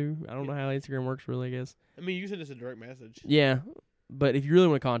like to. I don't know how Instagram works really, I guess. I mean, you can send us a direct message. Yeah, but if you really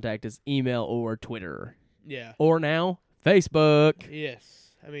want to contact us, email or Twitter. Yeah. Or now, Facebook. Yes.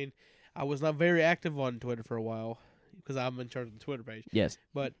 I mean, I was not very active on Twitter for a while because I'm in charge of the Twitter page. Yes.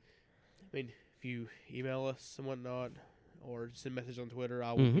 But, I mean, if you email us and whatnot or send a message on Twitter,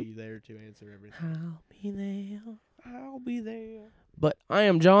 I will be there to answer everything. I'll be there. But I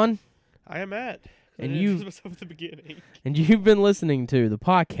am John. I am Matt. And I you- introduced myself at the beginning. And you've been listening to the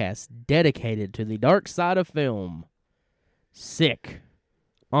podcast dedicated to the dark side of film. Sick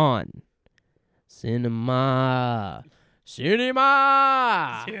on Cinema.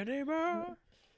 Cinema! Cinema.